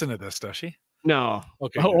doesn't listen to this, does she? No.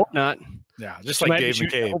 Okay. I hope not. Yeah, just like Dave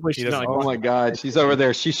McCabe. Oh my God, she's over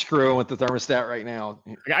there. She's screwing with the thermostat right now.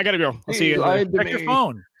 I gotta go. I'll see you. Check your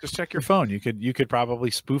phone. Just check your phone. You could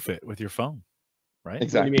probably spoof it with your phone, right?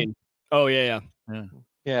 Exactly. What do you mean? Oh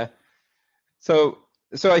yeah. So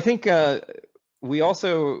I think we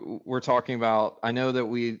also were talking about. I know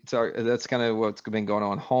that that's kind of what's been going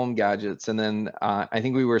on home gadgets, and then I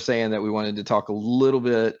think we were saying that we wanted to talk a little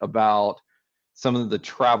bit about some of the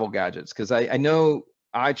travel gadgets, because I know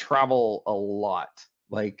I travel a lot.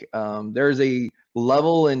 Like there's a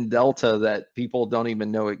level in Delta that people don't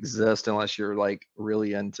even know exists unless you're like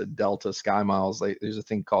really into Delta Sky Miles. Like there's a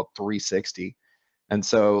thing called 360. And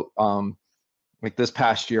so like this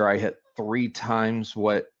past year I hit 3 times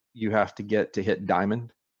what you have to get to hit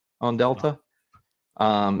Diamond on Delta.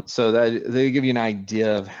 So that they give you an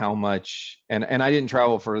idea of how much, and I didn't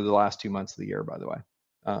travel for the last 2 months of the year, by the way.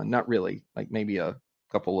 Not really, like maybe a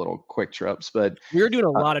couple little quick trips, but we were doing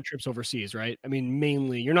a lot of trips overseas, right? I mean,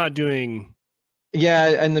 mainly you're not doing.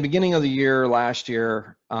 Yeah, in the beginning of the year last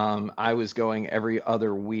year, I was going every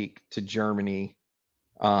other week to Germany.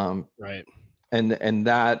 Right. And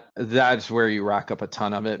that's where you rack up a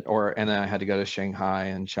ton of it, and then I had to go to Shanghai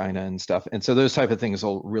and China and stuff. And so those type of things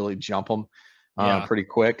will really jump them pretty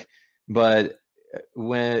quick. But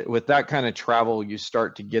with that kind of travel, you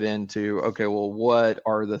start to get into, okay, well, what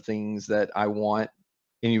are the things that I want?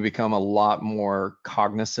 And you become a lot more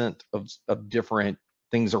cognizant of different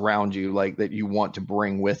things around you, like that you want to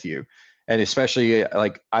bring with you. And especially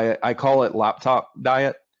like I call it laptop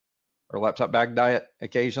diet or laptop bag diet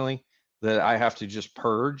occasionally, that I have to just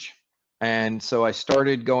purge. And so I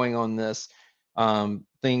started going on this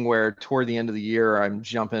thing where toward the end of the year, I'm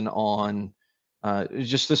jumping on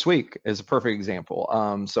just this week is a perfect example.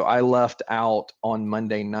 So I left out on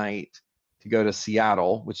Monday night to go to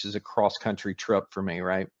Seattle, which is a cross-country trip for me,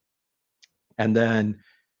 right? And then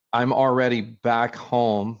I'm already back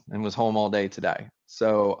home and was home all day today.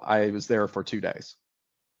 So I was there for 2 days,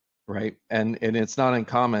 right? And it's not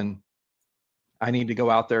uncommon. I need to go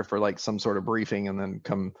out there for like some sort of briefing and then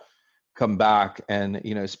come back and,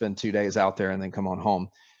 spend 2 days out there and then come on home.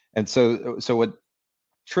 And so what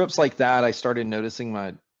trips like that, I started noticing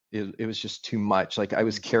it was just too much. Like I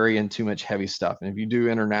was carrying too much heavy stuff. And if you do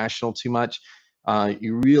international too much,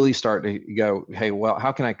 you really start to go, hey, well,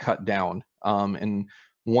 how can I cut down? And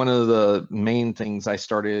one of the main things I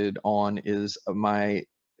started on is my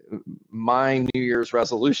New Year's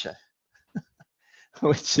resolution,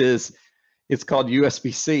 which is, it's called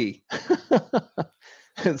USB-C.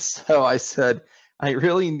 And so I said, I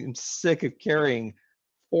really am sick of carrying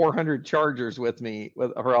 400 chargers with me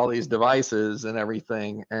for all these devices and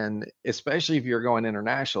everything. And especially if you're going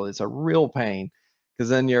international, it's a real pain, because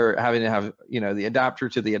then you're having to have, the adapter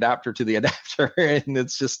to the adapter to the adapter. And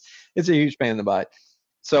it's a huge pain in the butt.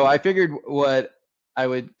 So I figured what I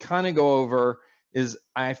would kind of go over is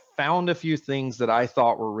I found a few things that I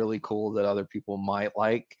thought were really cool that other people might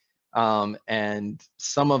like. And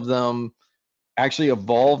some of them actually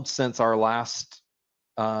evolved since our last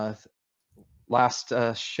show.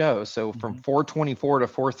 So from 424 to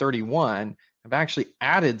 431, I've actually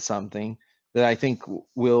added something that I think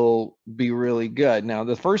will be really good. Now,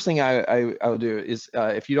 the first thing I'll do is,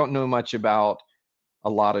 if you don't know much about a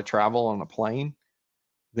lot of travel on a plane,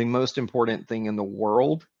 the most important thing in the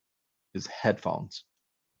world is headphones.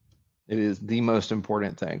 It is the most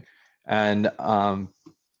important thing. And a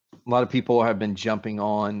lot of people have been jumping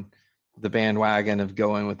on the bandwagon of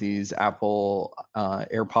going with these Apple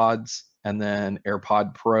AirPods and then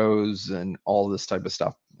AirPod Pros and all this type of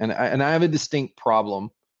stuff. And I have a distinct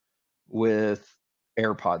problem with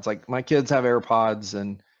AirPods. Like my kids have AirPods,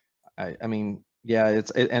 and I mean, yeah,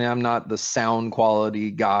 and I'm not the sound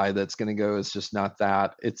quality guy that's going to go, it's just not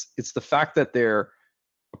that. It's the fact that they're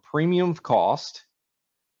a premium cost.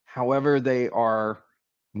 However, they are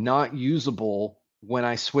not usable when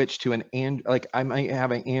I switch to like I might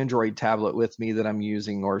have an Android tablet with me that I'm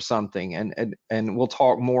using or something. And we'll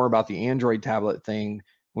talk more about the Android tablet thing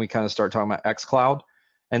when we kind of start talking about xCloud.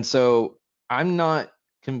 And so I'm not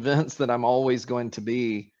convinced that I'm always going to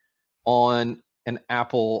be on an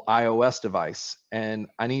Apple iOS device. And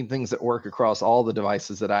I need things that work across all the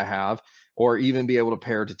devices that I have, or even be able to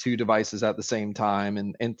pair to 2 devices at the same time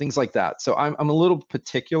and things like that. So I'm a little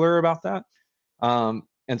particular about that.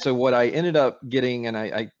 And so what I ended up getting,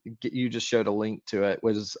 and you just showed a link to it,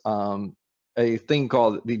 was a thing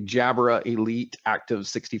called the Jabra Elite Active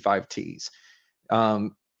 65Ts.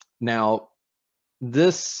 Now,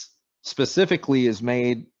 this specifically is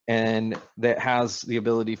made and that has the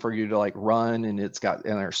ability for you to like run, and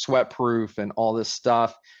they're sweat proof and all this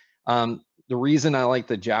stuff. The reason I like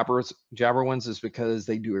the Jabra ones is because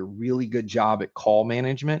they do a really good job at call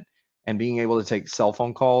management and being able to take cell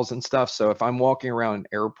phone calls and stuff. So if I'm walking around an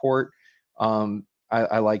airport,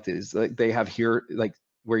 I like these. They have here, like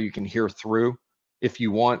where you can hear through if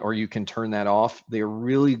you want, or you can turn that off. They're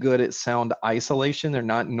really good at sound isolation. They're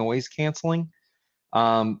not noise canceling.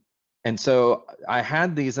 And so I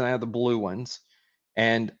had these, and I had the blue ones,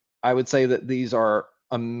 and I would say that these are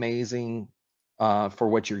amazing for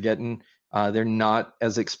what you're getting. They're not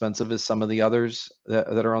as expensive as some of the others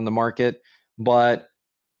that are on the market, but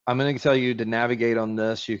I'm going to tell you to navigate on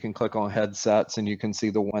this. You can click on headsets and you can see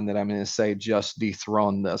the one that I'm going to say just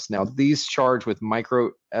dethrone this. Now, these charge with micro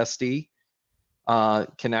SD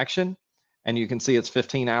connection, and you can see it's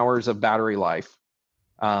 15 hours of battery life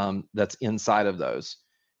that's inside of those.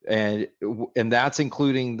 And that's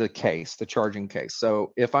including the case, the charging case.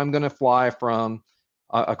 So if I'm going to fly from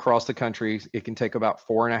across the country, it can take about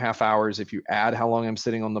 4.5 hours. If you add how long I'm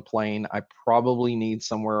sitting on the plane, I probably need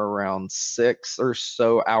somewhere around 6 or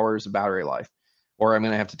so hours of battery life, or I'm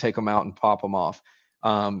going to have to take them out and pop them off.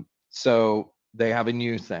 So they have a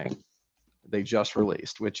new thing they just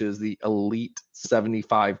released, which is the Elite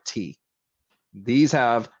 75T. These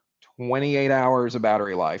have 28 hours of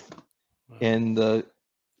battery life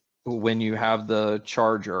when you have the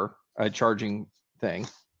charging thing.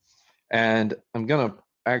 And I'm gonna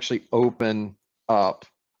actually open up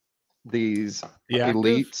these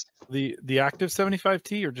Elites. The active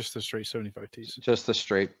 75T or just the straight 75Ts? Just the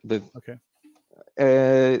straight. Okay.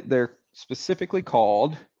 They're specifically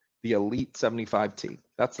called the Elite 75T.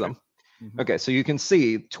 That's them. Mm-hmm. Okay, so you can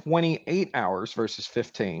see 28 hours versus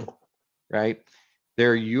 15, right?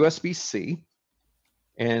 They're USB-C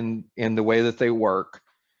in the way that they work.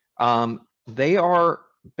 They are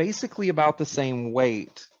basically about the same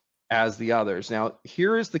weight as the others. Now,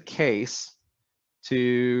 here is the case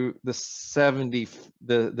to the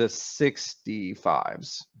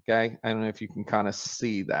 65s. Okay, I don't know if you can kind of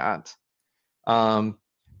see that. And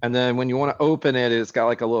then when you want to open it, it's got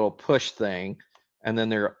like a little push thing, and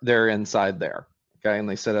then they're inside there. Okay, and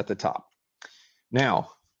they sit at the top.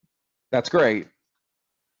 Now, that's great.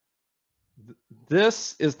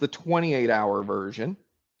 This is the 28-hour version,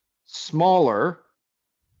 smaller,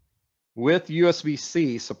 with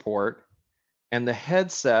USB-C support, and the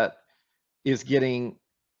headset is getting,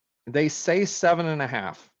 they say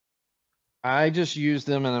 7.5. I just used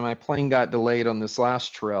them, and then my plane got delayed on this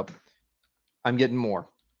last trip. I'm getting more.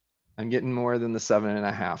 I'm getting more than the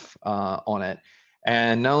 7.5 on it.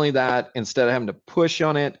 And not only that, instead of having to push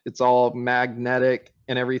on it, it's all magnetic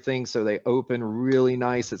and everything, so they open really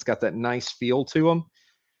nice. It's got that nice feel to them.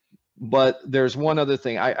 But there's one other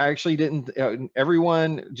thing. I actually didn't,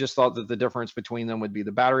 everyone just thought that the difference between them would be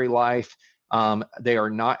the battery life. They are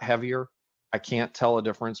not heavier. I can't tell a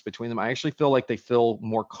difference between them. I actually feel like they feel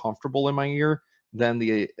more comfortable in my ear than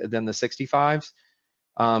the 65s.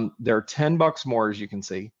 They're $10 more, as you can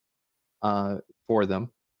see, for them.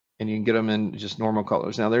 And you can get them in just normal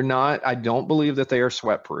colors. Now they're not, I don't believe that they are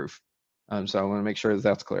sweat proof. So I want to make sure that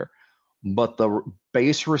that's clear. But the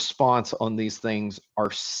bass response on these things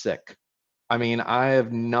are sick. I mean, I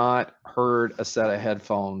have not heard a set of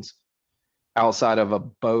headphones outside of a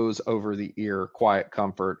Bose over the ear Quiet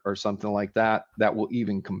Comfort or something like that that will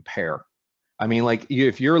even compare. I mean, like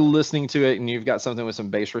if you're listening to it and you've got something with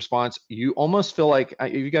some bass response, you almost feel like,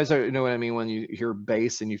 you guys know what I mean when you hear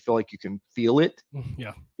bass and you feel like you can feel it.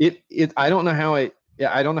 Yeah. I don't know how I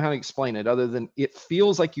don't know how to explain it other than it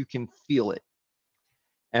feels like you can feel it.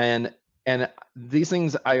 And these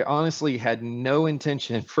things, I honestly had no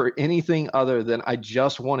intention for anything other than I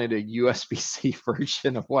just wanted a USB-C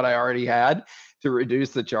version of what I already had to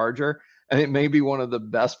reduce the charger. And it may be one of the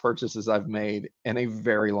best purchases I've made in a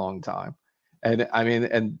very long time. And I mean,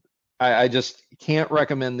 and I just can't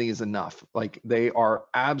recommend these enough. Like, they are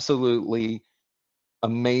absolutely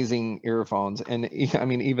amazing earphones. And I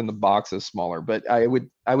mean, even the box is smaller, but I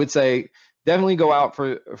would say definitely go out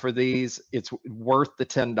for these. It's worth the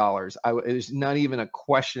 $10. There's not even a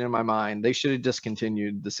question in my mind. They should have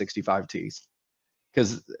discontinued the 65Ts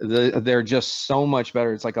because they're just so much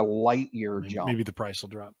better. It's like a light year jump. Maybe the price will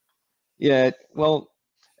drop. Yeah, well,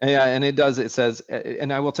 yeah, and it does. It says,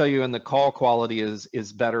 and I will tell you, and the call quality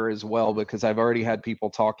is better as well, because I've already had people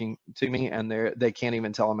talking to me and they can't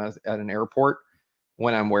even tell them at an airport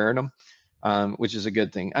when I'm wearing them, which is a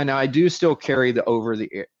good thing. And I do still carry the over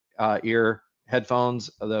the ear headphones,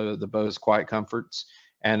 the Bose Quiet Comforts,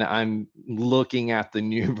 and I'm looking at the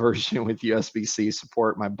new version with USB-C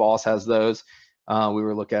support. My boss has those. We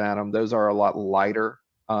were looking at them. Those are a lot lighter,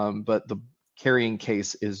 but the carrying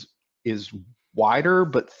case is wider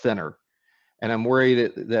but thinner, and I'm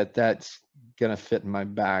worried that that's gonna fit in my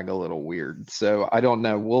bag a little weird. So I don't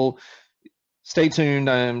know. We'll stay tuned.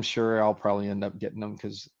 I'm sure I'll probably end up getting them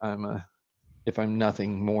because if I'm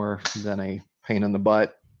nothing more than a pain in the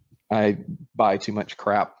butt, I buy too much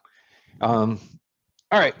crap. All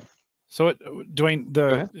right. So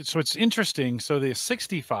Dewain, so it's interesting. So the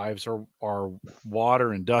 65s are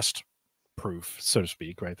water and dust proof, so to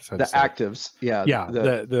speak, right? The actives, yeah.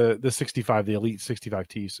 The 65, the Elite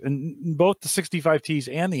 65Ts, and both the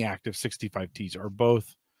 65Ts and the active 65Ts are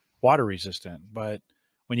both water resistant. But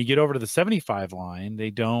when you get over to the 75 line, they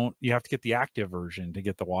don't. You have to get the active version to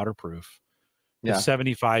get the waterproof. The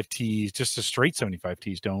 75Ts, just the straight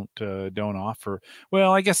 75Ts, don't offer.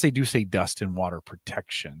 Well, I guess they do say dust and water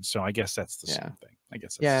protection, so I guess that's the same thing. I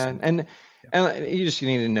guess. That's and you just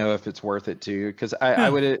need to know if it's worth it too, because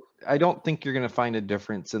I don't think you're going to find a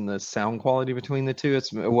difference in the sound quality between the two.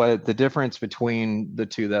 It's what the difference between the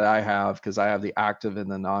two that I have, because I have the active and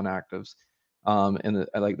the non-actives, and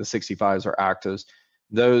like the 65s are actives.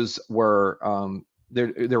 Those were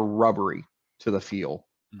they're rubbery to the feel.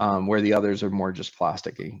 Where the others are more just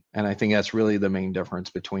plasticky. And I think that's really the main difference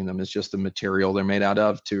between them, is just the material they're made out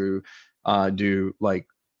of to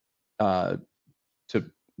to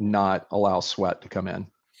not allow sweat to come in.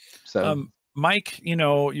 So Mike,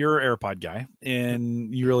 you're an AirPod guy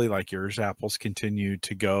and you really like yours. Apple's continue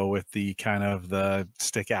to go with the kind of the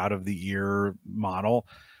stick out of the ear model.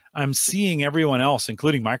 I'm seeing everyone else,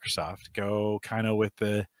 including Microsoft, go kind of with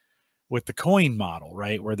the coin model,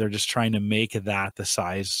 right? Where they're just trying to make that the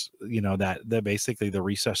size, that basically the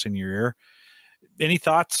recess in your ear. Any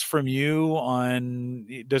thoughts from you on,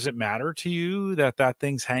 does it matter to you that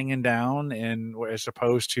thing's hanging down, and as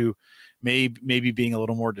opposed to maybe being a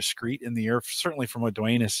little more discreet in the ear? Certainly from what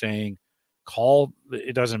Dewain is saying,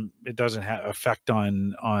 it doesn't have effect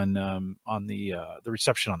on the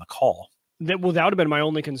reception on the call. That would have been my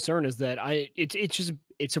only concern, is that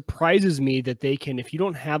it surprises me that they can, if you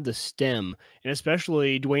don't have the stem, and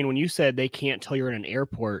especially Dewain, when you said they can't tell you're in an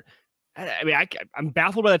airport, I mean, I'm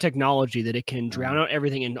baffled by the technology that it can drown out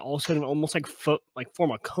everything and all of a sudden almost like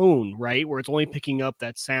form a cone, right? Where it's only picking up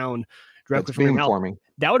that sound directly from your mouth.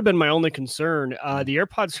 That would have been my only concern. The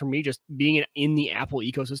AirPods, for me, just being in the Apple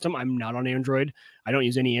ecosystem, I'm not on Android. I don't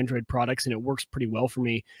use any Android products, and it works pretty well for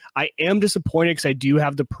me. I am disappointed because I do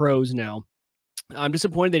have the Pros now. I'm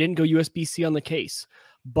disappointed they didn't go USB-C on the case.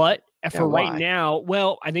 But for right now,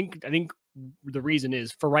 well, I think the reason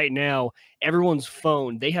is, for right now, everyone's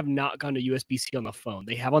phone, they have not gone to USB-C on the phone.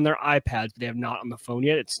 They have on their iPads, but they have not on the phone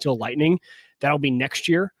yet. It's still Lightning. That'll be next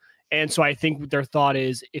year. And so I think their thought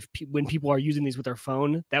is, when people are using these with their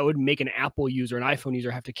phone, that would make an Apple user, an iPhone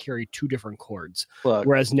user, have to carry two different cords. Look.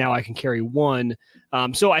 Whereas now I can carry one.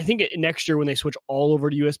 So I think next year when they switch all over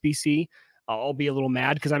to USB-C, I'll be a little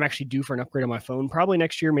mad, because I'm actually due for an upgrade on my phone, probably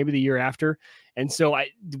next year, maybe the year after. And so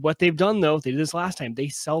what they've done, though, they did this last time, they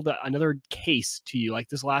sell another case to you. Like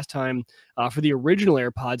this last time, for the original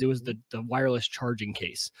AirPods, it was the wireless charging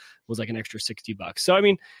case. It was like an extra $60. So, I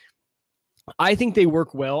mean, I think they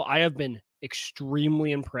work well. I have been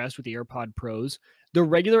extremely impressed with the AirPod Pros. The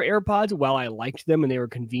regular AirPods, while I liked them and they were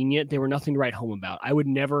convenient, they were nothing to write home about. I would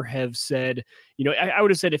never have said, I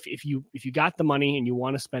would have said if you got the money and you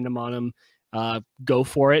want to spend them on them, go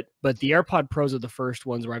for it. But the AirPod Pros are the first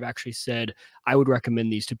ones where I've actually said I would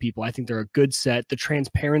recommend these to people. I think they're a good set. The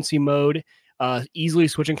transparency mode, easily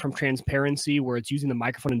switching from transparency, where it's using the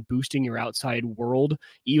microphone and boosting your outside world,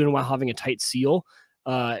 even while having a tight seal,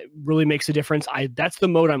 really makes a difference. That's the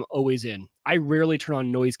mode I'm always in. I rarely turn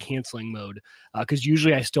on noise canceling mode, because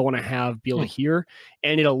usually I still want to be able to hear,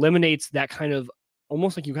 and it eliminates that kind of,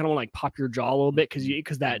 almost like you kind of want to like pop your jaw a little bit,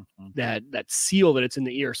 because that seal that it's in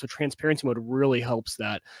the ear. So transparency mode really helps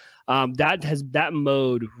that. That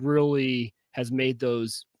mode really has made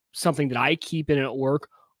those something that I keep in at work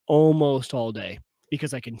almost all day,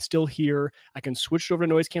 because I can still hear. I can switch it over to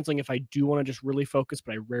noise canceling if I do want to just really focus,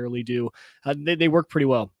 but I rarely do. They work pretty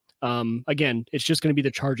well. Again, it's just going to be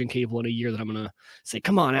the charging cable in a year that I'm going to say,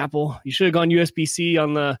 come on, Apple, you should have gone USB-C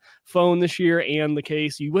on the phone this year and the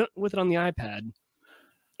case. You went with it on the iPad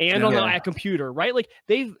and on the computer, right? Like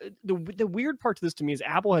the weird part to this to me is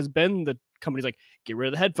Apple has been the company's like, get rid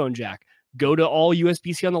of the headphone jack, go to all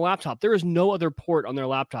USB-C on the laptop. There is no other port on their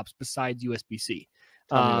laptops besides USB-C.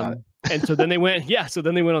 And so then they went, so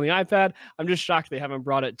then they went on the iPad. I'm just shocked they haven't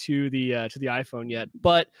brought it to the iPhone yet.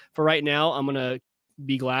 But for right now, I'm going to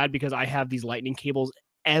be glad because I have these lightning cables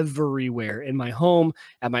everywhere in my home,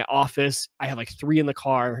 at my office. I have like 3 in the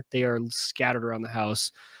car. They are scattered around the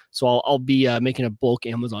house. So I'll be making a bulk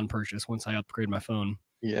Amazon purchase once I upgrade my phone.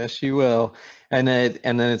 Yes, you will. And then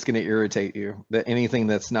it's going to irritate you. That anything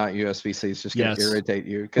that's not USB-C is just going to irritate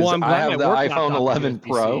you. Because I have the iPhone 11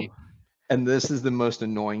 Pro, and this is the most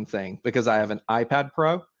annoying thing because I have an iPad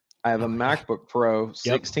Pro, I have a MacBook Pro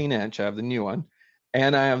 16-inch, I have the new one,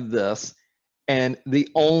 and I have this. And the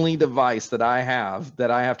only device that I have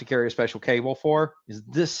to carry a special cable for is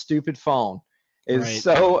this stupid phone. It's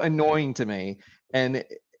so annoying to me. And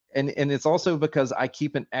it's also because I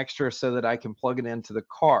keep an extra so that I can plug it into the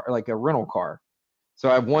car, like a rental car. So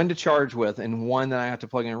I have one to charge with and one that I have to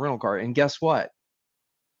plug in a rental car. And guess what?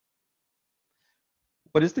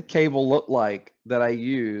 What does the cable look like that I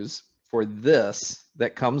use for this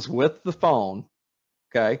that comes with the phone?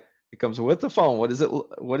 Okay. It comes with the phone. What does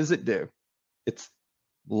it do? It's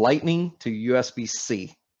lightning to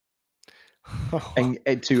USB-C and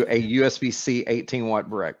to a USB-C 18-watt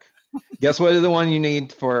brick. Guess what is the one you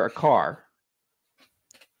need for a car?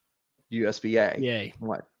 USB-A. Yay.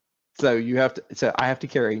 What? So I have to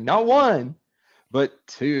carry not 1, but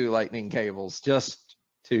 2 lightning cables just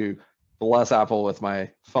to bless Apple with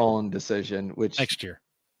my phone decision, which next year.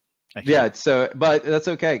 So, but that's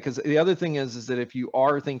okay. Because the other thing is that if you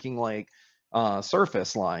are thinking like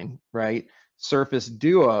Surface line, right? Surface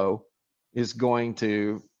Duo is going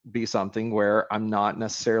to be something where I'm not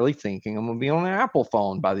necessarily thinking I'm going to be on an Apple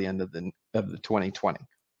phone by the end of the 2020,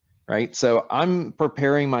 right? So I'm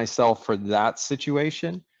preparing myself for that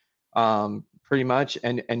situation, pretty much,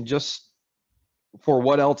 and just for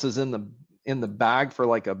what else is in the bag for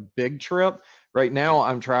like a big trip. Right now,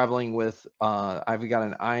 I'm traveling with I've got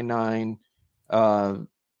an i9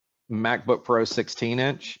 MacBook Pro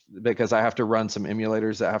 16-inch because I have to run some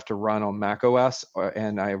emulators that have to run on Mac OS,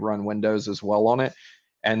 and I run Windows as well on it.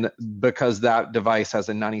 And because that device has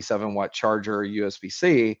a 97-watt charger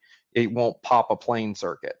USB-C, it won't pop a plane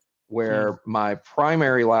circuit. Where my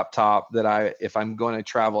primary laptop that if I'm going to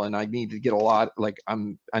travel and I need to get a lot, like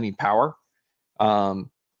I need power,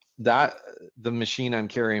 that the machine I'm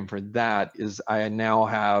carrying for that is I now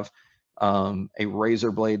have a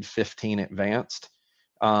Razer Blade 15 Advanced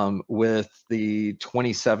with the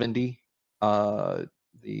 2070,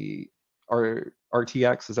 the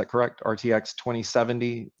RTX, is that correct? RTX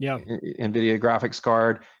 2070, NVIDIA graphics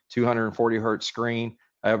card, 240 hertz screen.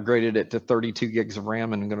 I upgraded it to 32 gigs of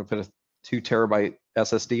RAM, and I'm going to put a 2 terabyte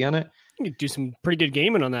SSD in it. You could do some pretty good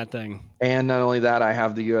gaming on that thing. And not only that, I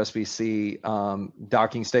have the USB-C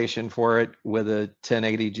docking station for it with a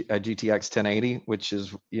 1080, a GTX 1080, which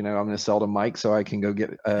is, I'm going to sell to Mike so I can go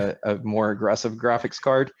get a more aggressive graphics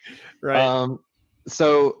card. Right.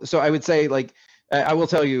 So I would say, like, I will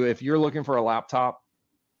tell you, if you're looking for a laptop,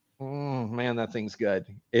 man, that thing's good.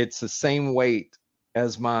 It's the same weight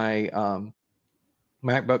as my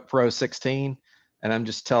MacBook Pro 16, and I'm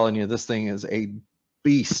just telling you, this thing is a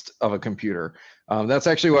beast of a computer. That's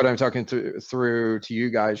actually what I'm talking through to you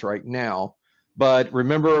guys right now. But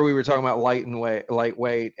remember, we were talking about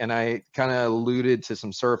lightweight, and I kind of alluded to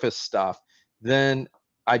some Surface stuff. Then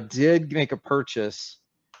I did make a purchase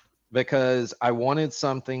because I wanted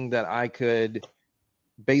something that I could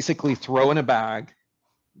basically throw in a bag,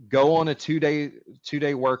 go on a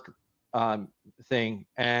two-day work thing,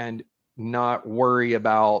 and not worry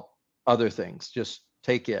about other things. Just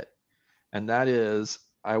take it. And that is,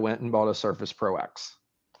 I went and bought a Surface Pro X.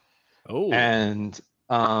 Oh. And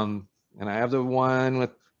I have the one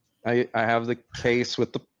with, I have the case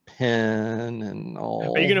with the pen and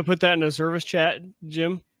all. Are you gonna put that in a service chat,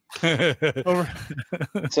 Jim? Over.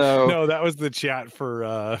 So no, that was the chat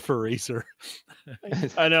for Racer.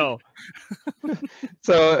 I know.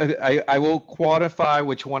 So I will quantify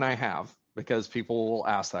which one I have, because people will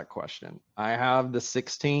ask that question. I have the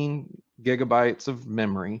 16 gigabytes of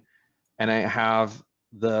memory, and I have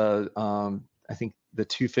the I think the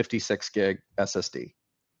 256 gig SSD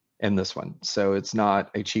in this one. So it's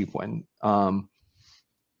not a cheap one.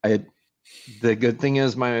 The good thing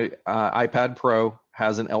is my iPad Pro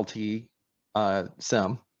has an LTE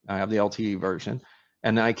SIM. I have the LTE version,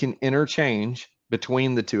 and I can interchange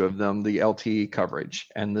between the two of them the LTE coverage,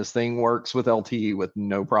 and this thing works with LTE with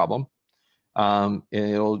no problem. And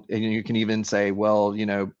you can even say, well, you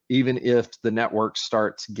know, even if the network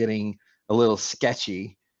starts getting a little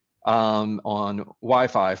sketchy on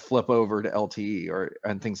Wi-Fi, flip over to LTE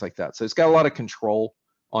and things like that. So it's got a lot of control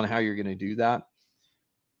on how you're going to do that.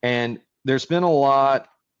 And there's been a lot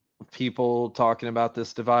of people talking about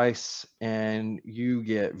this device, and you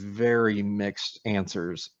get very mixed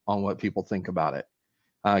answers on what people think about it.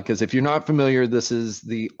 Because if you're not familiar, this is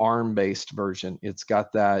the ARM-based version. It's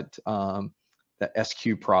got that the SQ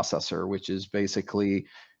processor, which is basically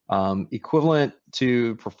equivalent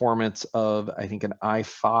to performance of, I think, an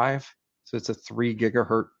i5. So it's a 3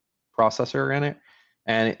 gigahertz processor in it.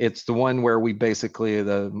 And it's the one where we basically,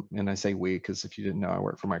 and I say we, because if you didn't know, I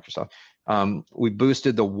work for Microsoft, we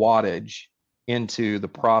boosted the wattage into the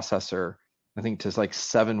processor, I think to like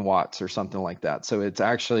 7 watts or something like that. So it's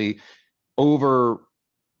actually over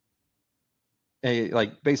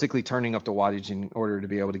like basically turning up the wattage in order to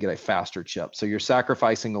be able to get a faster chip. So you're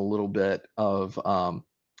sacrificing a little bit of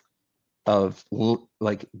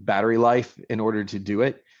like battery life in order to do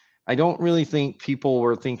it. I don't really think people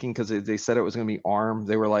were thinking, because they said it was going to be ARM,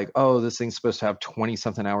 they were like, oh, this thing's supposed to have 20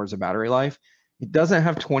 something hours of battery life. It doesn't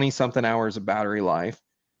have 20 something hours of battery life.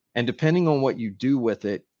 And depending on what you do with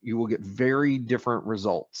it, you will get very different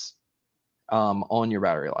results on your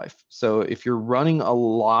battery life. So if you're running a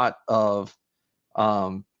lot of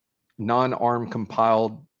non-ARM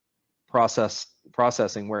compiled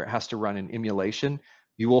processing where it has to run an emulation,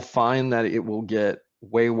 you will find that it will get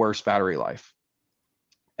way worse battery life.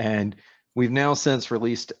 And we've now since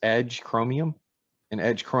released Edge Chromium. And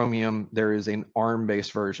Edge Chromium, there is an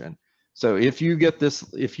ARM-based version. So if you get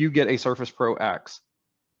a Surface Pro X,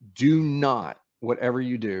 do not, whatever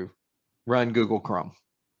you do, run Google Chrome.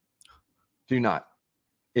 Do not.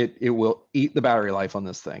 It will eat the battery life on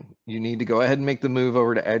this thing. You need to go ahead and make the move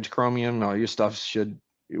over to Edge Chromium. All your stuff should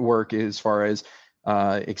work as far as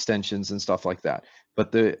extensions and stuff like that.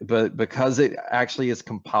 But because it actually is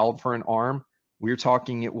compiled for an ARM, we're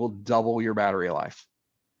talking it will double your battery life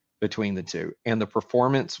between the two, and the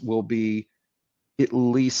performance will be at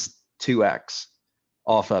least 2x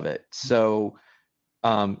off of it. So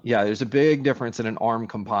yeah, there's a big difference in an ARM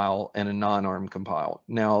compile and a non-ARM compile.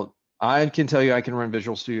 Now, I can tell you I can run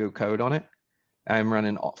Visual Studio Code on it. I'm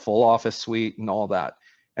running full Office Suite and all that.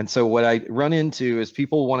 And so what I run into is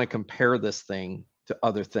people want to compare this thing to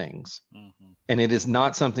other things. Mm-hmm. And it is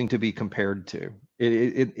not something to be compared to.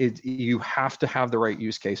 You have to have the right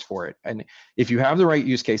use case for it. And if you have the right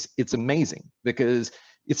use case, it's amazing because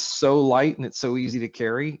it's so light and it's so easy to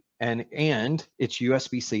carry, and it's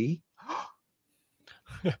USB-C.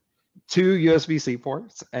 2 USB-C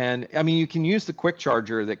ports, and I mean you can use the quick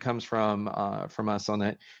charger that comes from us on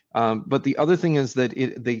it. But the other thing is that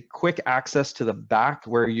the quick access to the back,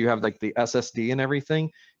 where you have like the SSD and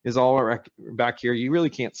everything, is all back here. You really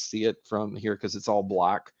can't see it from here because it's all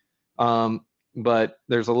black. But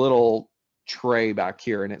there's a little tray back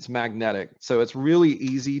here, and it's magnetic, so it's really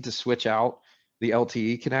easy to switch out the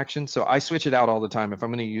LTE connection. So I switch it out all the time. If I'm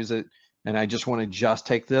going to use it and I just want to just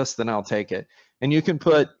take this, then I'll take it. And you can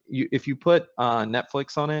if you put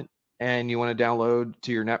Netflix on it and you want to download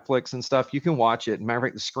to your Netflix and stuff, you can watch it. Matter of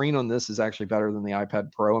fact, the screen on this is actually better than the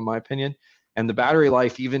iPad Pro in my opinion. And the battery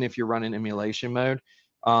life, even if you're running emulation mode,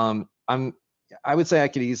 I would say I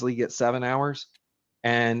could easily get 7 hours,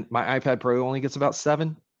 and my iPad Pro only gets about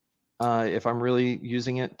 7 if I'm really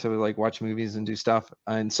using it to like watch movies and do stuff.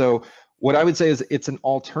 And so what I would say is it's an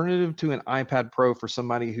alternative to an iPad Pro for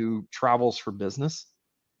somebody who travels for business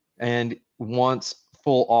and wants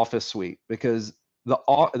full Office Suite, because the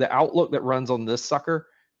Outlook that runs on this sucker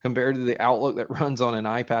compared to the Outlook that runs on an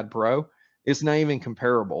iPad Pro is not even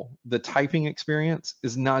comparable. The typing experience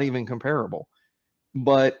is not even comparable.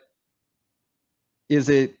 But is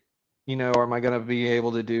it, am I going to be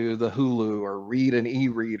able to do the Hulu or read an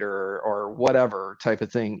e-reader or whatever type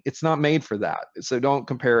of thing? It's not made for that. So don't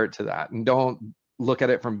compare it to that, and don't look at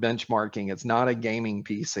it from benchmarking. It's not a gaming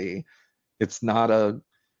PC. It's not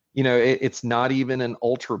it's not even an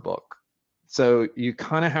Ultrabook. So you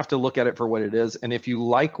kind of have to look at it for what it is. And if you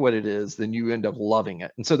like what it is, then you end up loving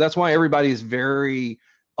it. And so that's why everybody's very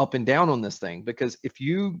up and down on this thing, because if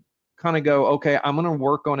you kind of go, okay, I'm going to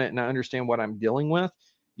work on it and I understand what I'm dealing with,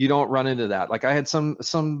 you don't run into that. Like I had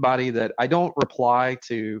somebody that I don't reply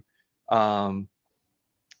to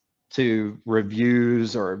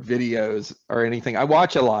reviews or videos or anything. I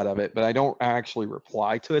watch a lot of it, but I don't actually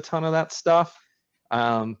reply to a ton of that stuff.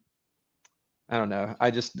 I don't know. I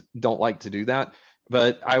just don't like to do that.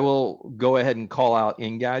 But I will go ahead and call out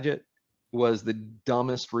Engadget was the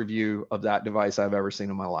dumbest review of that device I've ever seen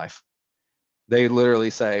in my life. They literally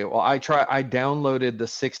say, well, I downloaded the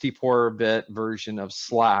 64-bit version of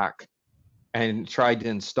Slack and tried to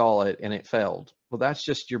install it and it failed. Well, that's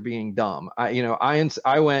just, you're being dumb. I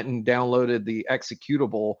went and downloaded the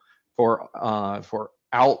executable for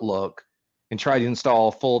Outlook and tried to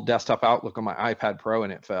install full desktop Outlook on my iPad Pro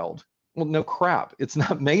and it failed. Well, no crap. It's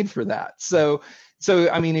not made for that. So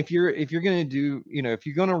I mean, if you're going to do, if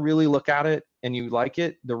you're going to really look at it and you like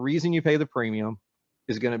it, the reason you pay the premium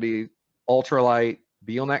is going to be ultralight,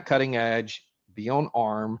 be on that cutting edge, be on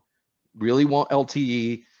ARM, really want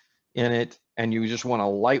LTE in it, and you just want a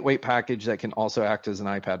lightweight package that can also act as an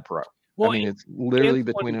iPad Pro. Well, I mean, it's literally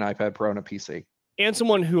between an iPad Pro and a PC. And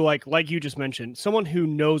someone who, like you just mentioned, someone who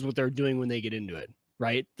knows what they're doing when they get into it,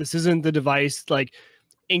 right? This isn't the device, like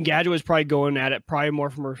Engadget was probably going at it probably more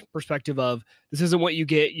from a perspective of, this isn't what you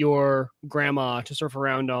get your grandma to surf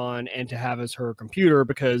around on and to have as her computer,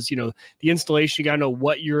 because, the installation, you got to know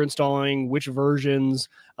what you're installing, which versions,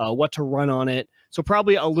 what to run on it. So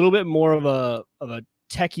probably a little bit more of a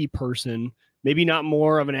techie person, maybe not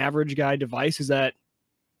more of an average guy device. Is that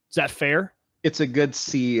fair? It's a good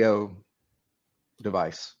CEO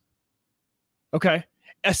device. Okay.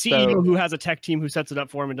 A CEO who has a tech team who sets it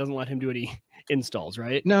up for him and doesn't let him do any installs,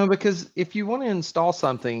 right? No, because if you want to install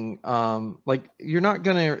something, like you're not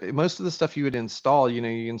going to, most of the stuff you would install, you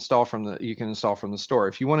can install from the store.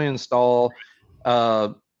 If you want to install,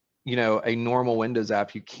 a normal Windows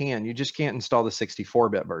app, you can. You just can't install the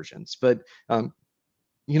 64-bit versions. But,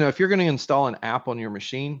 if you're going to install an app on your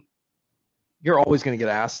machine, you're always going to get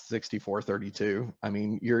asked 6432. I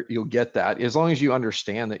mean, you'll get that as long as you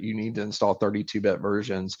understand that you need to install 32-bit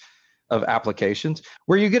versions of applications.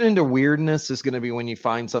 Where you get into weirdness is going to be when you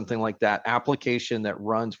find something like that application that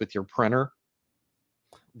runs with your printer,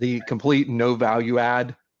 the complete no value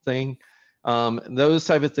add thing. Those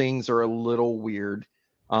type of things are a little weird.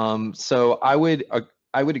 So I would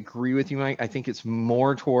agree with you, Mike. I think it's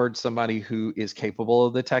more towards somebody who is capable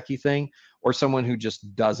of the techie thing, or someone who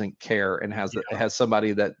just doesn't care and has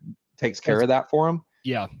somebody that takes care of that for them.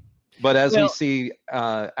 Yeah. But as we see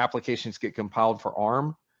applications get compiled for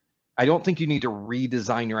ARM, I don't think you need to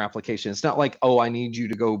redesign your application. It's not like, oh, I need you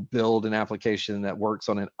to go build an application that works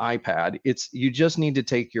on an iPad. You just need to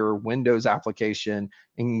take your Windows application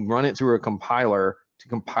and run it through a compiler to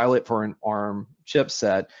compile it for an ARM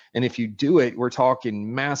chipset. And if you do it, we're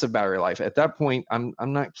talking massive battery life. At that point, I'm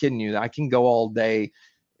not kidding you. I can go all day.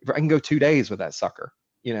 I can go 2 days with that sucker,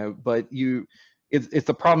 but if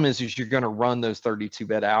the problem is you're going to run those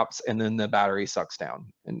 32-bit apps and then the battery sucks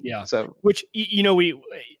down. And so, which,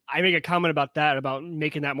 I make a comment about that, about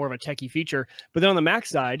making that more of a techie feature, but then on the Mac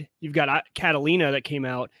side, you've got Catalina that came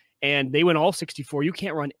out and they went all 64. You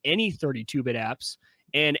can't run any 32-bit apps.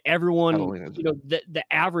 And everyone, the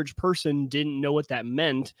average person didn't know what that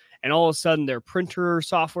meant. And all of a sudden their printer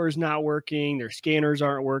software is not working. Their scanners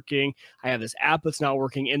aren't working. I have this app that's not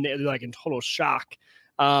working. And they're like in total shock.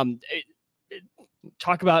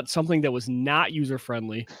 Talk about something that was not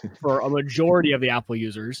user-friendly for a majority of the Apple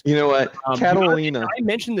users. You know what? Catalina. I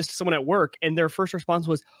mentioned this to someone at work and their first response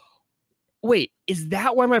was, wait, is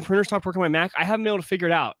that why my printer stopped working on my Mac? I haven't been able to figure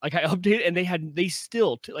it out. Like I updated and they had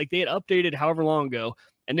updated however long ago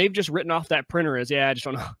and they've just written off that printer as, I just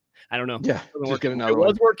don't know. I don't know. Yeah. Just get another one.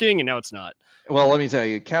 It was working and now it's not. Well, let me tell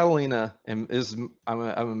you, Catalina, and I'm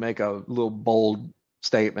gonna make a little bold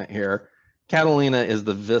statement here. Catalina is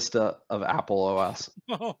the Vista of Apple OS.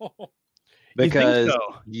 Because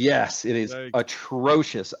yes, it is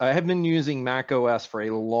atrocious. I have been using Mac OS for a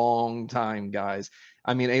long time, guys.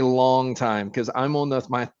 I mean, a long time, because I'm on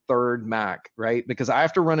my third Mac, right? Because I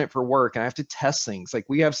have to run it for work and I have to test things. Like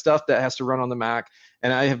we have stuff that has to run on the Mac,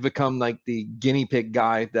 and I have become like the guinea pig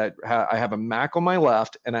guy that I have a Mac on my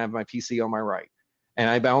left and I have my PC on my right, and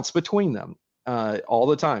I bounce between them all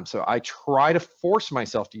the time. So I try to force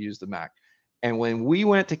myself to use the Mac. And when we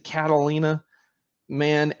went to Catalina,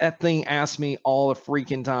 man, that thing asked me all the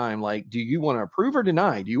freaking time, like, do you want to approve or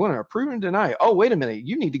deny? Do you want to approve and deny? Oh, wait a minute.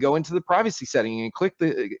 You need to go into the privacy setting and click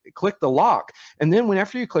the lock. And then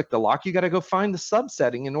after you click the lock, you got to go find the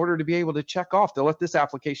subsetting in order to be able to check off to let this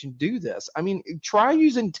application do this. I mean, try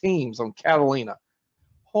using Teams on Catalina.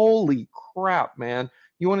 Holy crap, man.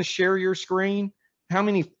 You want to share your screen?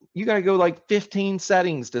 You got to go like 15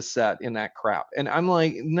 settings to set in that crap. And I'm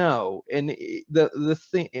like, no. And the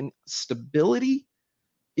thing in stability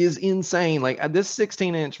is insane. Like this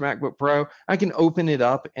 16-inch MacBook Pro, I can open it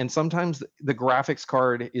up and sometimes the graphics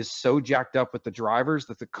card is so jacked up with the drivers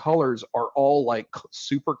that the colors are all like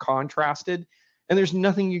super contrasted and there's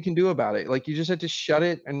nothing you can do about it. Like, you just have to shut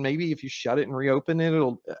it, and maybe if you shut it and reopen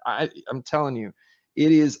it, I'm telling you,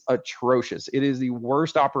 it is atrocious. It is the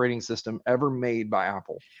worst operating system ever made by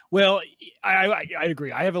Apple. Well, I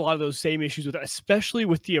agree. I have a lot of those same issues with, especially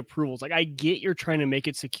with the approvals. Like, I get you're trying to make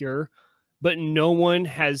it secure, but no one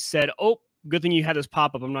has said, "Oh, good thing you had this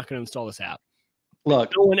pop up. I'm not going to install this app."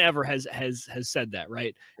 Look, no one ever has said that,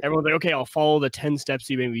 right? Everyone's like, "Okay, I'll follow the 10 steps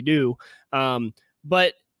you maybe do."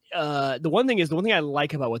 But the one thing I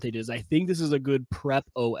like about what they did is I think this is a good prep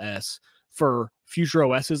OS for future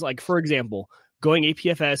OSs. Like, for example, going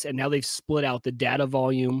APFS, and now they've split out the data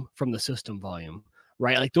volume from the system volume,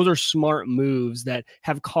 right? Like, those are smart moves that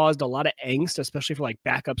have caused a lot of angst, especially for like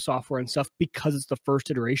backup software and stuff, because it's the first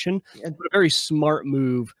iteration. But a very smart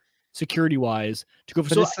move security wise to go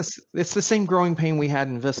for. But it's the same growing pain we had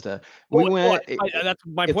in Vista. That's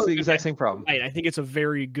my point. It's the exact same problem. I think it's a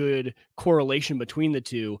very good correlation between the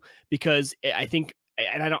two, because I think,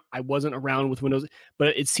 and I wasn't around with Windows,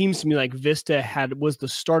 but it seems to me like Vista was the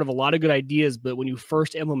start of a lot of good ideas, but when you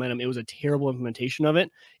first implement them, it was a terrible implementation of it.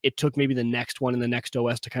 It took maybe the next one and the next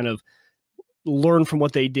OS to kind of learn from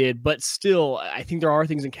what they did, but still, I think there are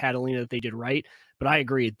things in Catalina that they did right. But I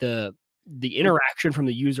agree, the interaction from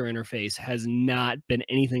the user interface has not been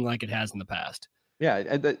anything like it has in the past.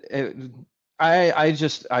 Yeah,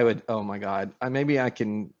 I would, oh my God, maybe I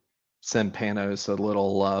can send Panos a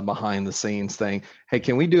little behind the scenes thing. Hey,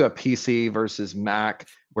 can we do a PC versus Mac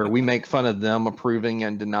where we make fun of them approving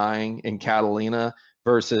and denying in Catalina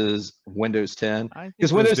versus Windows 10?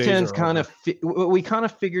 Because Windows 10's we kind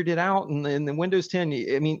of figured it out, and in the Windows 10,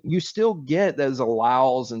 I mean, you still get those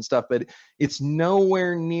allows and stuff, but it's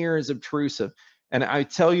nowhere near as obtrusive. And I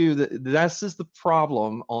tell you that this is the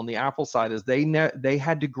problem on the Apple side, is they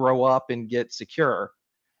had to grow up and get secure.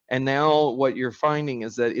 And now what you're finding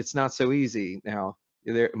is that it's not so easy now.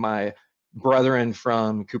 My brethren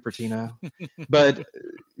from Cupertino. But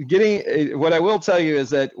what I will tell you is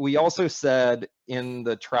that we also said in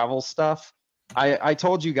the travel stuff, I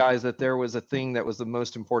told you guys that there was a thing that was the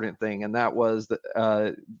most important thing, and that was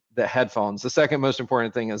the headphones. The second most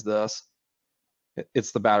important thing is this.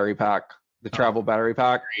 It's the battery pack, the travel battery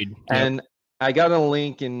pack. Agreed. And I got a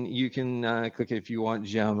link, and you can click it if you want,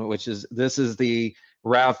 Jim, this is the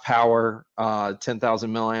RAV Power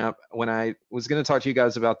 10,000 milliamp. When I was going to talk to you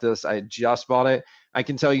guys about this, I just bought it. I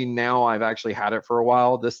can tell you now, I've actually had it for a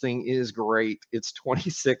while. This thing is great. It's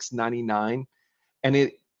 $26.99, and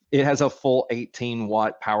it has a full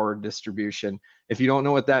 18-watt power distribution. If you don't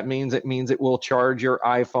know what that means, it means it will charge your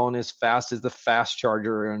iPhone as fast as the fast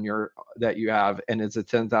charger that you have, and it's a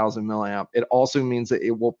 10,000 milliamp. It also means that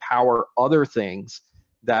it will power other things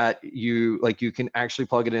that you can actually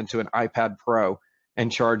plug it into an iPad Pro and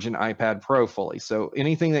charge an iPad Pro fully. So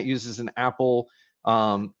anything that uses an Apple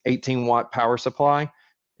 18-watt power supply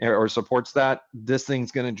or supports that, this thing's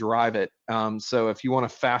going to drive it. So if you want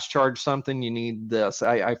to fast charge something, you need this.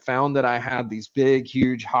 I found that I had these big,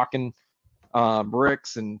 huge Hawken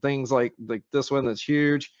bricks and things like this one that's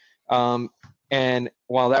huge. And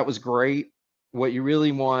while that was great, what you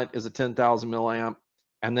really want is a 10,000 milliamp.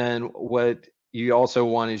 And then what you also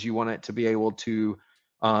want is you want it to be able to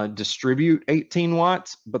distribute 18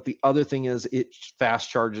 watts, but the other thing is it fast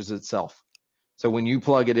charges itself. So when you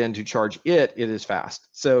plug it in to charge it is fast.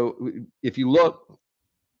 So if you look,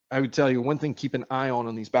 I would tell you one thing, keep an eye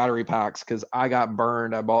on these battery packs, because I got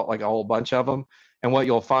burned. I bought like a whole bunch of them. And what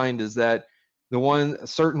you'll find is that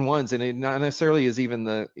certain ones, and it not necessarily is even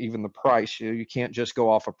the price, you can't just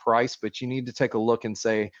go off a price, but you need to take a look and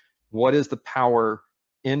say, what is the power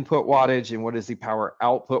input wattage and what is the power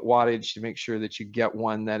output wattage, to make sure that you get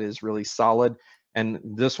one that is really solid. And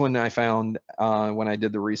this one I found when I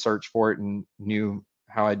did the research for it and knew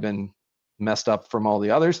how I'd been messed up from all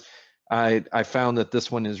the others, I found that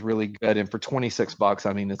this one is really good. And for $26,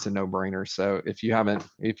 I mean, it's a no-brainer. So if you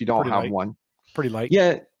don't have one, pretty light.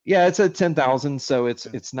 Yeah, it's a 10,000, so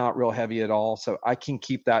it's not real heavy at all. So I can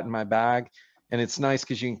keep that in my bag, and it's nice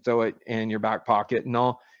because you can throw it in your back pocket and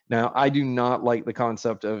all. Now, I do not like the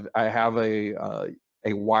concept of, I have a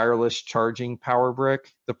wireless charging power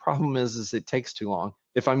brick. The problem is it takes too long.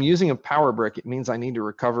 If I'm using a power brick, it means I need to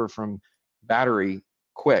recover from battery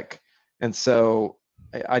quick. And so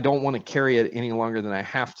I don't want to carry it any longer than I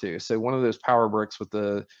have to. So one of those power bricks with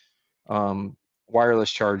the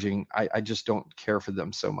wireless charging, I just don't care for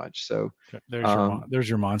them so much. So there's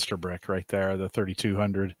your monster brick right there, the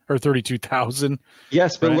 3,200 or 32,000.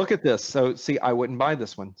 Yes, but look at this. So see, I wouldn't buy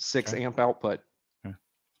this one. 6 amp output. Okay.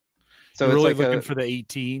 So you're it's really like looking for the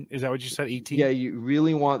 18. Is that what you said? 18? Yeah, you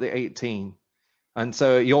really want the 18. And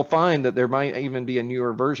so you'll find that there might even be a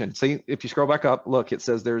newer version. See, if you scroll back up, look, it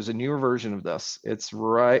says there's a newer version of this. It's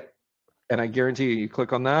right, and I guarantee you, you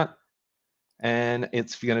click on that, and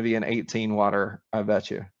it's going to be an 18 watter, I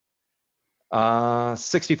bet you.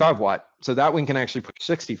 65 watt. So that one can actually push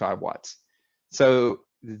 65 watts. So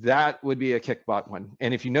that would be a kickbot one.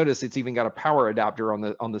 And if you notice, it's even got a power adapter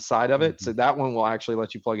on the side of it. So that one will actually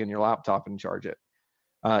let you plug in your laptop and charge it.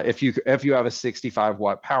 If you have a 65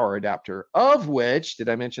 watt power adapter, of which, did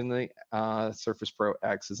I mention the Surface Pro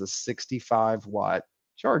X is a 65 watt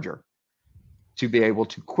charger to be able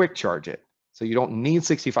to quick charge it. So you don't need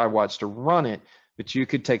 65 watts to run it, but you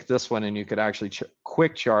could take this one and you could actually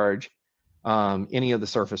quick charge any of the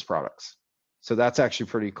Surface products. So that's actually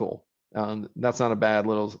pretty cool. That's not a bad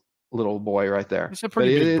little boy right there. It's a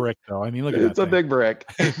pretty big brick, though. I mean, look at that. It's a big brick.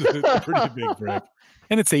 It's a pretty big brick,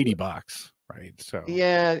 and it's $80, right? So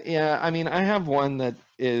yeah. I mean, I have one that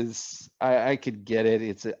is I could get it.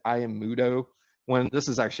 It's an Iamudo one. This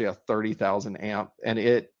is actually a 30,000 amp, and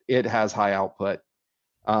it has high output.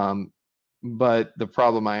 But the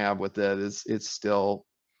problem I have with it is it's still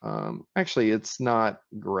actually it's not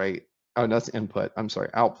great. Oh, that's input. I'm sorry,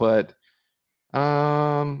 output.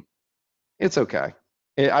 It's okay.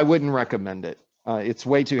 I wouldn't recommend it. It's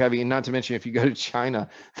way too heavy, and not to mention if you go to China,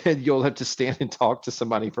 you'll have to stand and talk to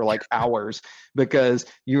somebody for like hours because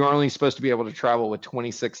you're only supposed to be able to travel with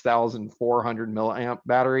 26,400 milliamp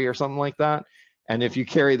battery or something like that. And if you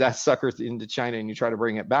carry that sucker into China and you try to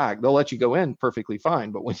bring it back, they'll let you go in perfectly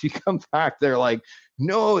fine. But when you come back, they're like,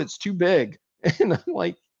 "No, it's too big," and I'm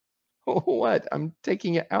like, "What? I'm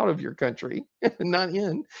taking it out of your country, not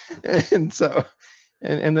in." And so.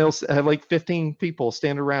 And they'll have like 15 people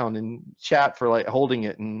stand around and chat for like holding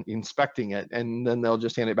it and inspecting it. And then they'll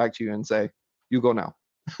just hand it back to you and say, "You go now."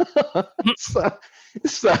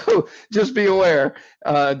 so just be aware.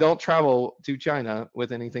 Don't travel to China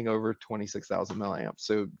with anything over 26,000 milliamps.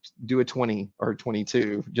 So do a 20 or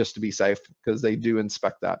 22 just to be safe because they do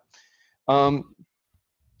inspect that. All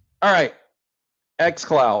right.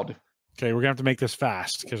 xCloud. Okay, we're gonna have to make this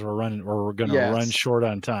fast because we're gonna run short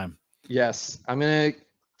on time. Yes, I'm going to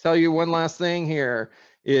tell you one last thing here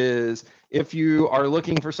is if you are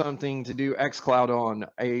looking for something to do xCloud on,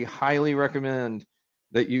 I highly recommend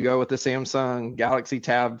that you go with the Samsung Galaxy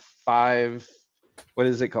Tab 5, what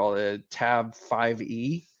is it called? A Tab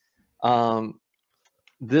 5e.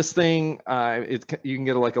 This thing, you can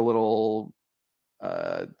get like a little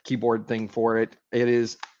keyboard thing for it. It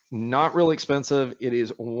is not really expensive. It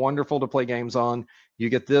is wonderful to play games on. You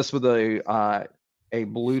get this with a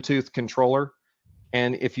Bluetooth controller.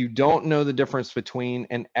 And if you don't know the difference between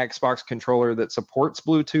an Xbox controller that supports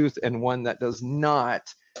Bluetooth and one that does not,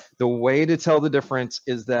 the way to tell the difference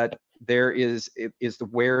is that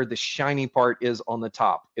where the shiny part is on the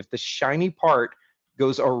top. If the shiny part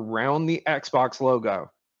goes around the Xbox logo,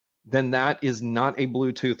 then that is not a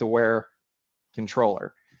Bluetooth aware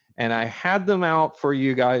controller. And I had them out for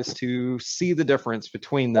you guys to see the difference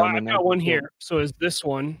between them. Well, I've got one here. So is this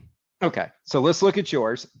one? Okay, so let's look at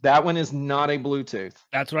yours. That one is not a Bluetooth.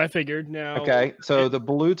 That's what I figured. Now, okay, so the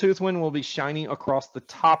Bluetooth one will be shiny across the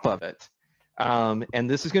top of it. And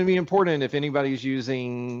this is going to be important if anybody's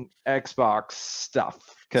using Xbox stuff.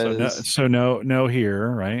 So no here,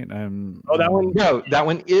 right? That one? No, that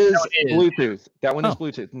one is Bluetooth. That one is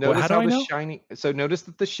Bluetooth. Notice how the shiny. So notice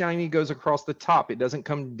that the shiny goes across the top. It doesn't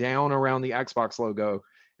come down around the Xbox logo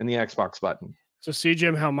and the Xbox button. So see,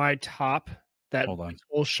 Jim, how my top, that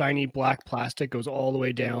whole shiny black plastic goes all the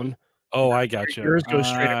way down. Oh, I got you. Yours goes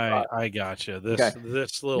straight across. I got you.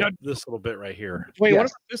 This little bit right here. Wait, what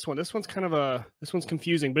about this one? This one's this one's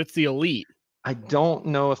confusing, but it's the Elite. I don't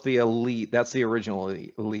know if the Elite, that's the original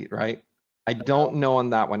Elite, right? I don't know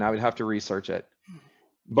on that one. I would have to research it.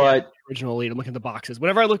 But original Elite, I'm looking at the boxes.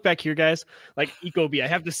 Whenever I look back here, guys, like Ecobee, I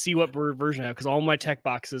have to see what version I have because all my tech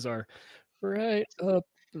boxes are right up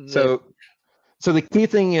there. So the key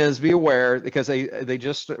thing is be aware because they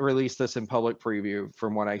just released this in public preview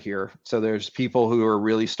from what I hear. So there's people who are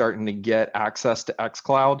really starting to get access to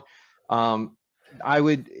xCloud.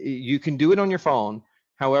 You can do it on your phone.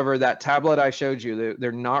 However, that tablet I showed you,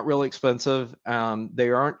 they're not really expensive. They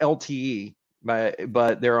aren't LTE,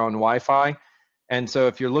 but they're on Wi-Fi. And so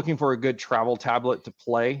if you're looking for a good travel tablet to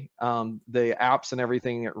play, the apps and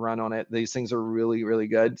everything that run on it, these things are really, really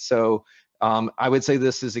good. So I would say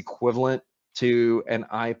this is equivalent to an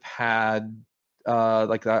iPad,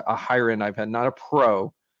 like a higher end iPad, not a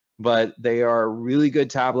Pro, but they are really good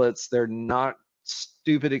tablets. They're not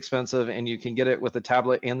stupid expensive, and you can get it with the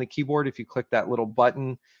tablet and the keyboard if you click that little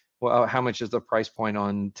button Well, how much is the price point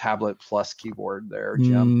on tablet plus keyboard there,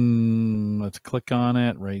 Jim? Let's click on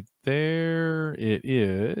it right there. It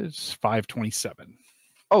is $527.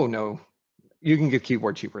 Oh no, you can get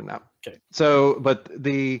keyboard cheaper than that. Okay. So, but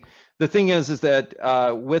the thing is that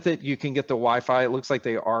with it you can get the Wi-Fi. It looks like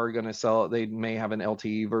they are going to sell it. They may have an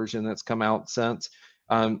LTE version that's come out since.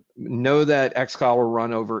 Know that xCloud will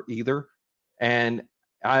run over either, and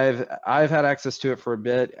I've had access to it for a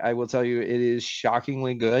bit. I will tell you, it is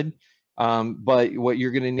shockingly good. But what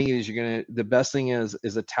you're going to need is the best thing is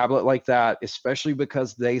a tablet like that, especially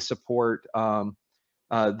because they support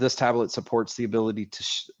this tablet supports the ability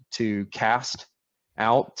to cast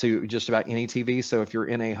out to just about any TV. So if you're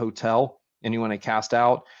in a hotel and you want to cast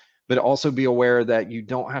out, but also be aware that you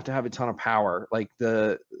don't have to have a ton of power. Like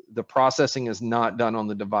the processing is not done on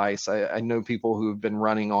the device. I know people who have been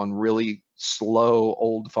running on really slow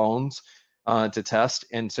old phones to test,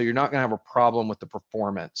 and so you're not going to have a problem with the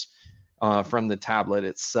performance from the tablet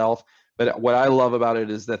itself. But what I love about it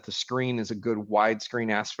is that the screen is a good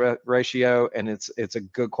widescreen aspect ratio, and it's a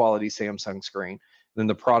good quality Samsung screen. Then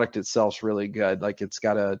the product itself's really good. Like it's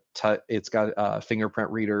got a fingerprint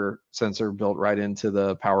reader sensor built right into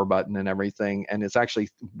the power button and everything, and it's actually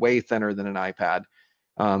way thinner than an iPad.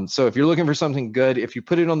 So if you're looking for something good, if you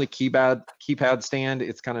put it on the keypad stand,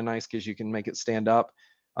 it's kind of nice because you can make it stand up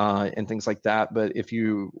and things like that. But if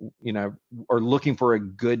you are looking for a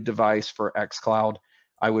good device for xCloud,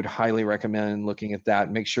 I would highly recommend looking at that.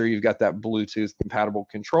 Make sure you've got that Bluetooth compatible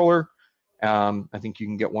controller. I think you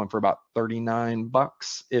can get one for about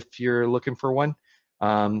 $39 if you're looking for one.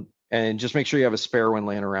 And just make sure you have a spare one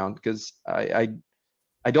laying around, because I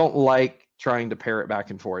don't like trying to pair it back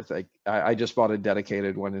and forth. I just bought a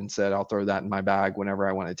dedicated one and said I'll throw that in my bag whenever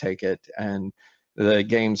I want to take it. And the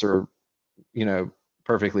games are,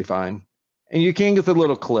 perfectly fine. And you can get the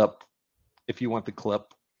little clip if you want the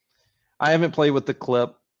clip. I haven't played with the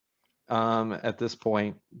clip at this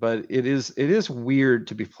point, but it is weird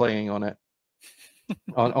to be playing on it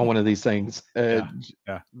on one of these things.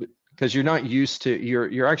 Because you're not used to,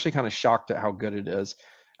 you're actually kind of shocked at how good it is.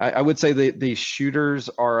 I would say that the shooters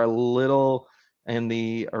are a little, in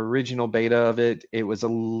the original beta of it, it was a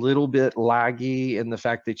little bit laggy in the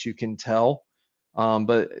fact that you can tell.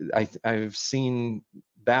 But I've seen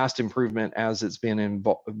vast improvement as it's been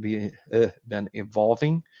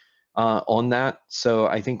evolving on that. So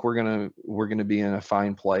I think we're gonna be in a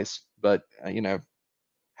fine place. But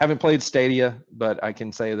haven't played Stadia, but I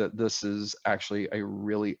can say that this is actually a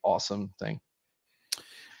really awesome thing.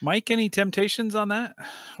 Mike, any temptations on that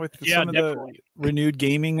with some of the renewed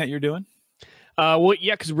gaming that you're doing? Well,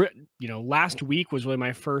 yeah, because last week was really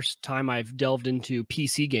my first time I've delved into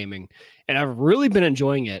PC gaming, and I've really been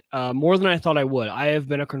enjoying it more than I thought I would. I have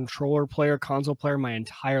been a controller player, console player my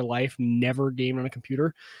entire life, never gamed on a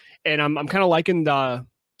computer, and I'm kind of liking the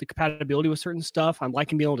compatibility with certain stuff. I'm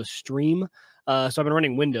liking being able to stream. So I've been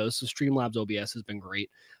running Windows, so Streamlabs OBS has been great.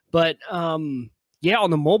 But yeah,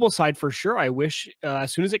 on the mobile side for sure, I wish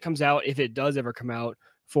as soon as it comes out, if it does ever come out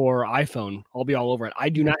for iPhone, I'll be all over it. I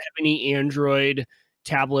do not have any Android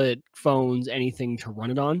tablet phones, anything to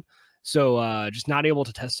run it on. So just not able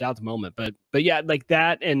to test it out at the moment. But yeah, like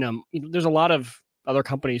that. And there's a lot of other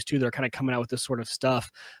companies too that are kind of coming out with this sort of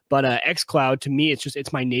stuff. But xCloud, to me,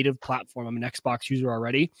 it's my native platform. I'm an Xbox user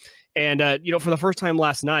already. And for the first time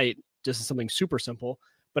last night, just something super simple,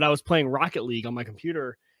 but I was playing Rocket League on my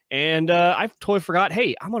computer. And I totally forgot,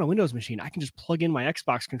 hey, I'm on a Windows machine. I can just plug in my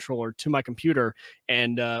Xbox controller to my computer.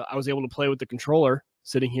 And I was able to play with the controller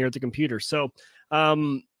sitting here at the computer. So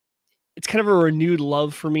it's kind of a renewed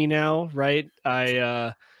love for me now, right?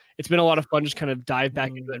 It's been a lot of fun just kind of dive back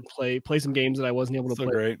into it and play some games that I wasn't able to play.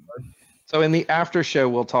 Great. So in the after show,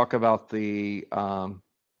 we'll talk about the VR.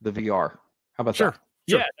 How about that? Sure.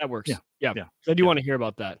 Yeah, that works. Yeah. I do want to hear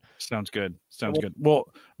about that. Sounds good. Good. Well,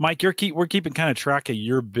 Mike, we're keeping kind of track of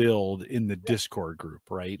your build in the Discord group,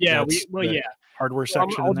 right? Yeah. Hardware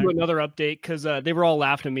section. I'll do another update because they were all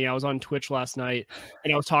laughing at me. I was on Twitch last night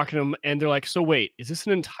and I was talking to them, and they're like, "So wait, is this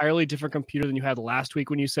an entirely different computer than you had last week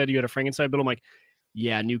when you said you had a Frankenstein build?" I'm like,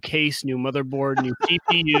 "Yeah, new case, new motherboard, new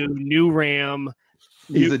CPU, new RAM."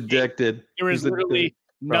 He's addicted. There was literally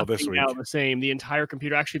nothing now the same. The entire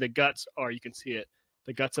computer, actually, the guts are. You can see it.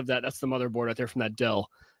 The guts of that's the motherboard right there from that Dell.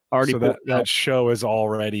 So that show is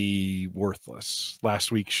already worthless.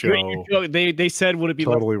 Last week's show, they said, would it be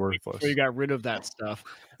totally worthless? Before you got rid of that stuff.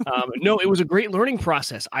 No, it was a great learning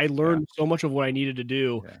process. I learned so much of what I needed to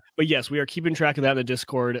do. Yeah. But yes, we are keeping track of that in the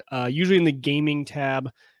Discord. Usually in the gaming tab,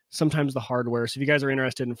 sometimes the hardware. So if you guys are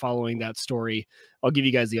interested in following that story, I'll give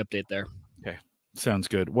you guys the update there. Okay. Sounds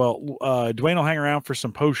good. Well, Dewain will hang around for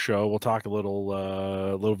some post show. We'll talk a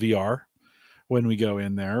little VR when we go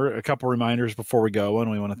in there. A couple reminders before we go,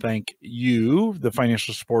 and we want to thank you, the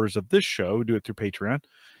financial supporters of this show, who do it through Patreon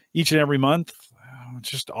each and every month. It's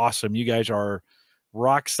just awesome. You guys are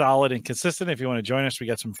rock solid and consistent. If you want to join us, we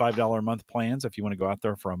got some $5 a month plans. If you want to go out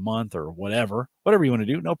there for a month or whatever you want to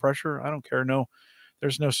do, no pressure. I don't care. No,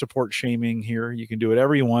 there's no support shaming here. You can do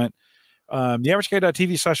whatever you want.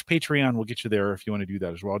 TheAverageGuy.tv/Patreon will get you there if you want to do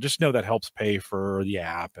that as well. Just know that helps pay for the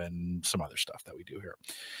app and some other stuff that we do here.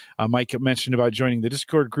 Mike mentioned about joining the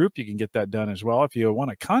Discord group. You can get that done as well. If you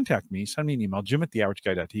want to contact me, send me an email,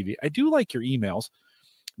 jim@theaverageguy.tv. I do like your emails.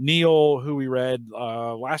 Neil, who we read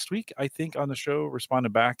last week, I think, on the show,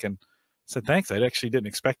 responded back and said, thanks. I actually didn't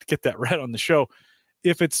expect to get that read on the show.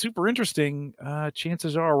 If it's super interesting,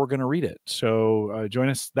 chances are we're going to read it. So join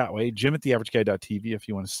us that way, jim@theaverageguy.tv, if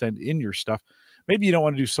you want to send in your stuff. Maybe you don't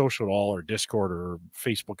want to do social at all or Discord or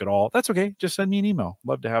Facebook at all. That's okay. Just send me an email.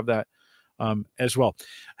 Love to have that as well.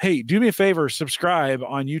 Hey, do me a favor, subscribe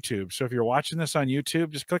on YouTube. So if you're watching this on YouTube,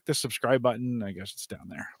 just click the subscribe button. I guess it's down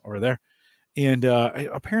there or there. And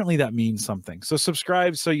apparently that means something. So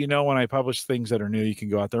subscribe so you know when I publish things that are new, you can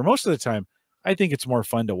go out there. Most of the time, I think it's more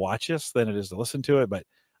fun to watch us than it is to listen to it, but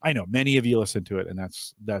I know many of you listen to it, and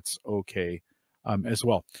that's okay as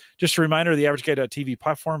well. Just a reminder, the AverageGuy.tv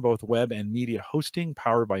platform, both web and media hosting,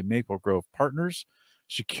 powered by Maple Grove Partners.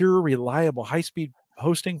 Secure, reliable, high-speed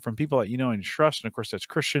hosting from people that you know and trust. And of course, that's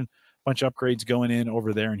Christian. Bunch of upgrades going in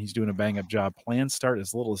over there, and he's doing a bang-up job. Plans start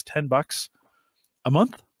as little as $10 a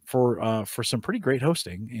month for some pretty great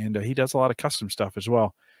hosting, and he does a lot of custom stuff as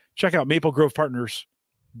well. Check out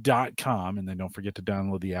maplegrovepartners.com, and then don't forget to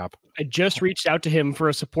download the app. I just reached out to him for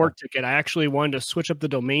a support ticket. I actually wanted to switch up the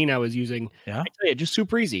domain I was using. Yeah, I tell you, just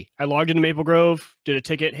super easy. I logged into Maple Grove, did a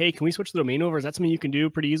ticket. Hey, can we switch the domain over? Is that something you can do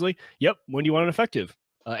pretty easily? Yep. When do you want it effective?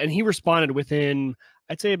 And he responded within,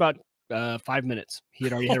 I'd say, about 5 minutes. He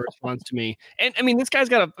had already had a response to me. And I mean, this guy's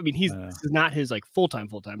got this is not his like full-time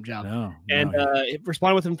job. No, and it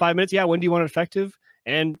responded within 5 minutes. Yeah. When do you want it effective?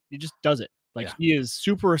 And he just does it. Like he is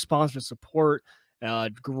super responsive to support.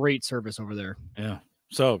 Great service over there. Yeah.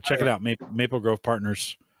 So check it out.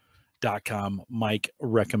 MapleGrovePartners.com. Mike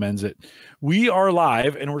recommends it. We are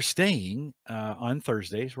live and we're staying on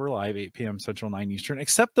Thursdays. We're live 8 p.m. Central, 9 Eastern,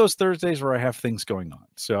 except those Thursdays where I have things going on.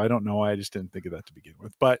 So I don't know why I just didn't think of that to begin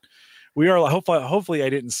with, but we are hopefully I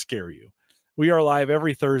didn't scare you. We are live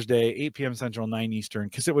every Thursday, 8 p.m. Central, 9 Eastern,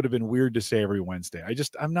 because it would have been weird to say every Wednesday.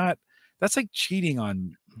 I'm not, that's like cheating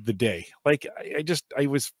on the day. Like I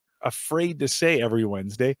was afraid to say every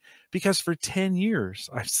Wednesday because for 10 years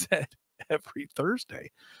I've said every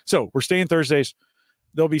Thursday. So we're staying Thursdays.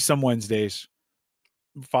 There'll be some Wednesdays.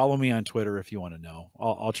 Follow me on Twitter if you want to know.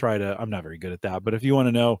 I'll try to, I'm not very good at that, but if you want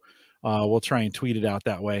to know, we'll try and tweet it out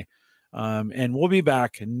that way. And we'll be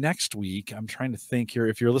back next week. I'm trying to think here.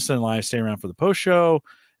 If you're listening live, stay around for the post show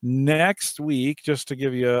next week, just to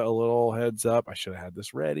give you a little heads up. I should have had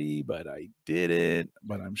this ready, but I didn't,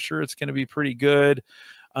 but I'm sure it's going to be pretty good.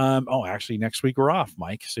 Actually next week we're off,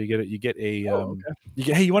 Mike. So you get a,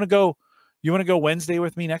 hey, you want to go Wednesday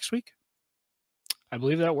with me next week? I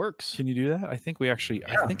believe that works. Can you do that? I think I actually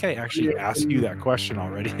asked you that question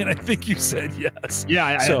already, and I think you said yes. Yeah,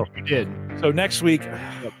 I did. So next week,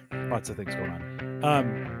 lots of things going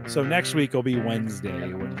on. So next week will be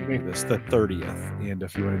Wednesday. When do we do this? The 30th. And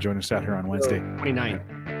if you want to join us out here on Wednesday,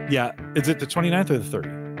 29th. Yeah, is it the 29th or the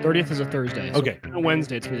 30th? 30th is a Thursday. So okay.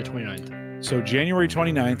 Wednesday, it's going to be the 29th. So January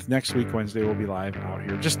 29th, next week, Wednesday, we'll be live out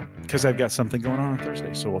here just because I've got something going on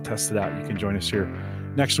Thursday. So we'll test it out. You can join us here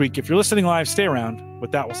next week. If you're listening live, stay around.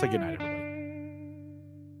 With that, we'll say goodnight, everybody.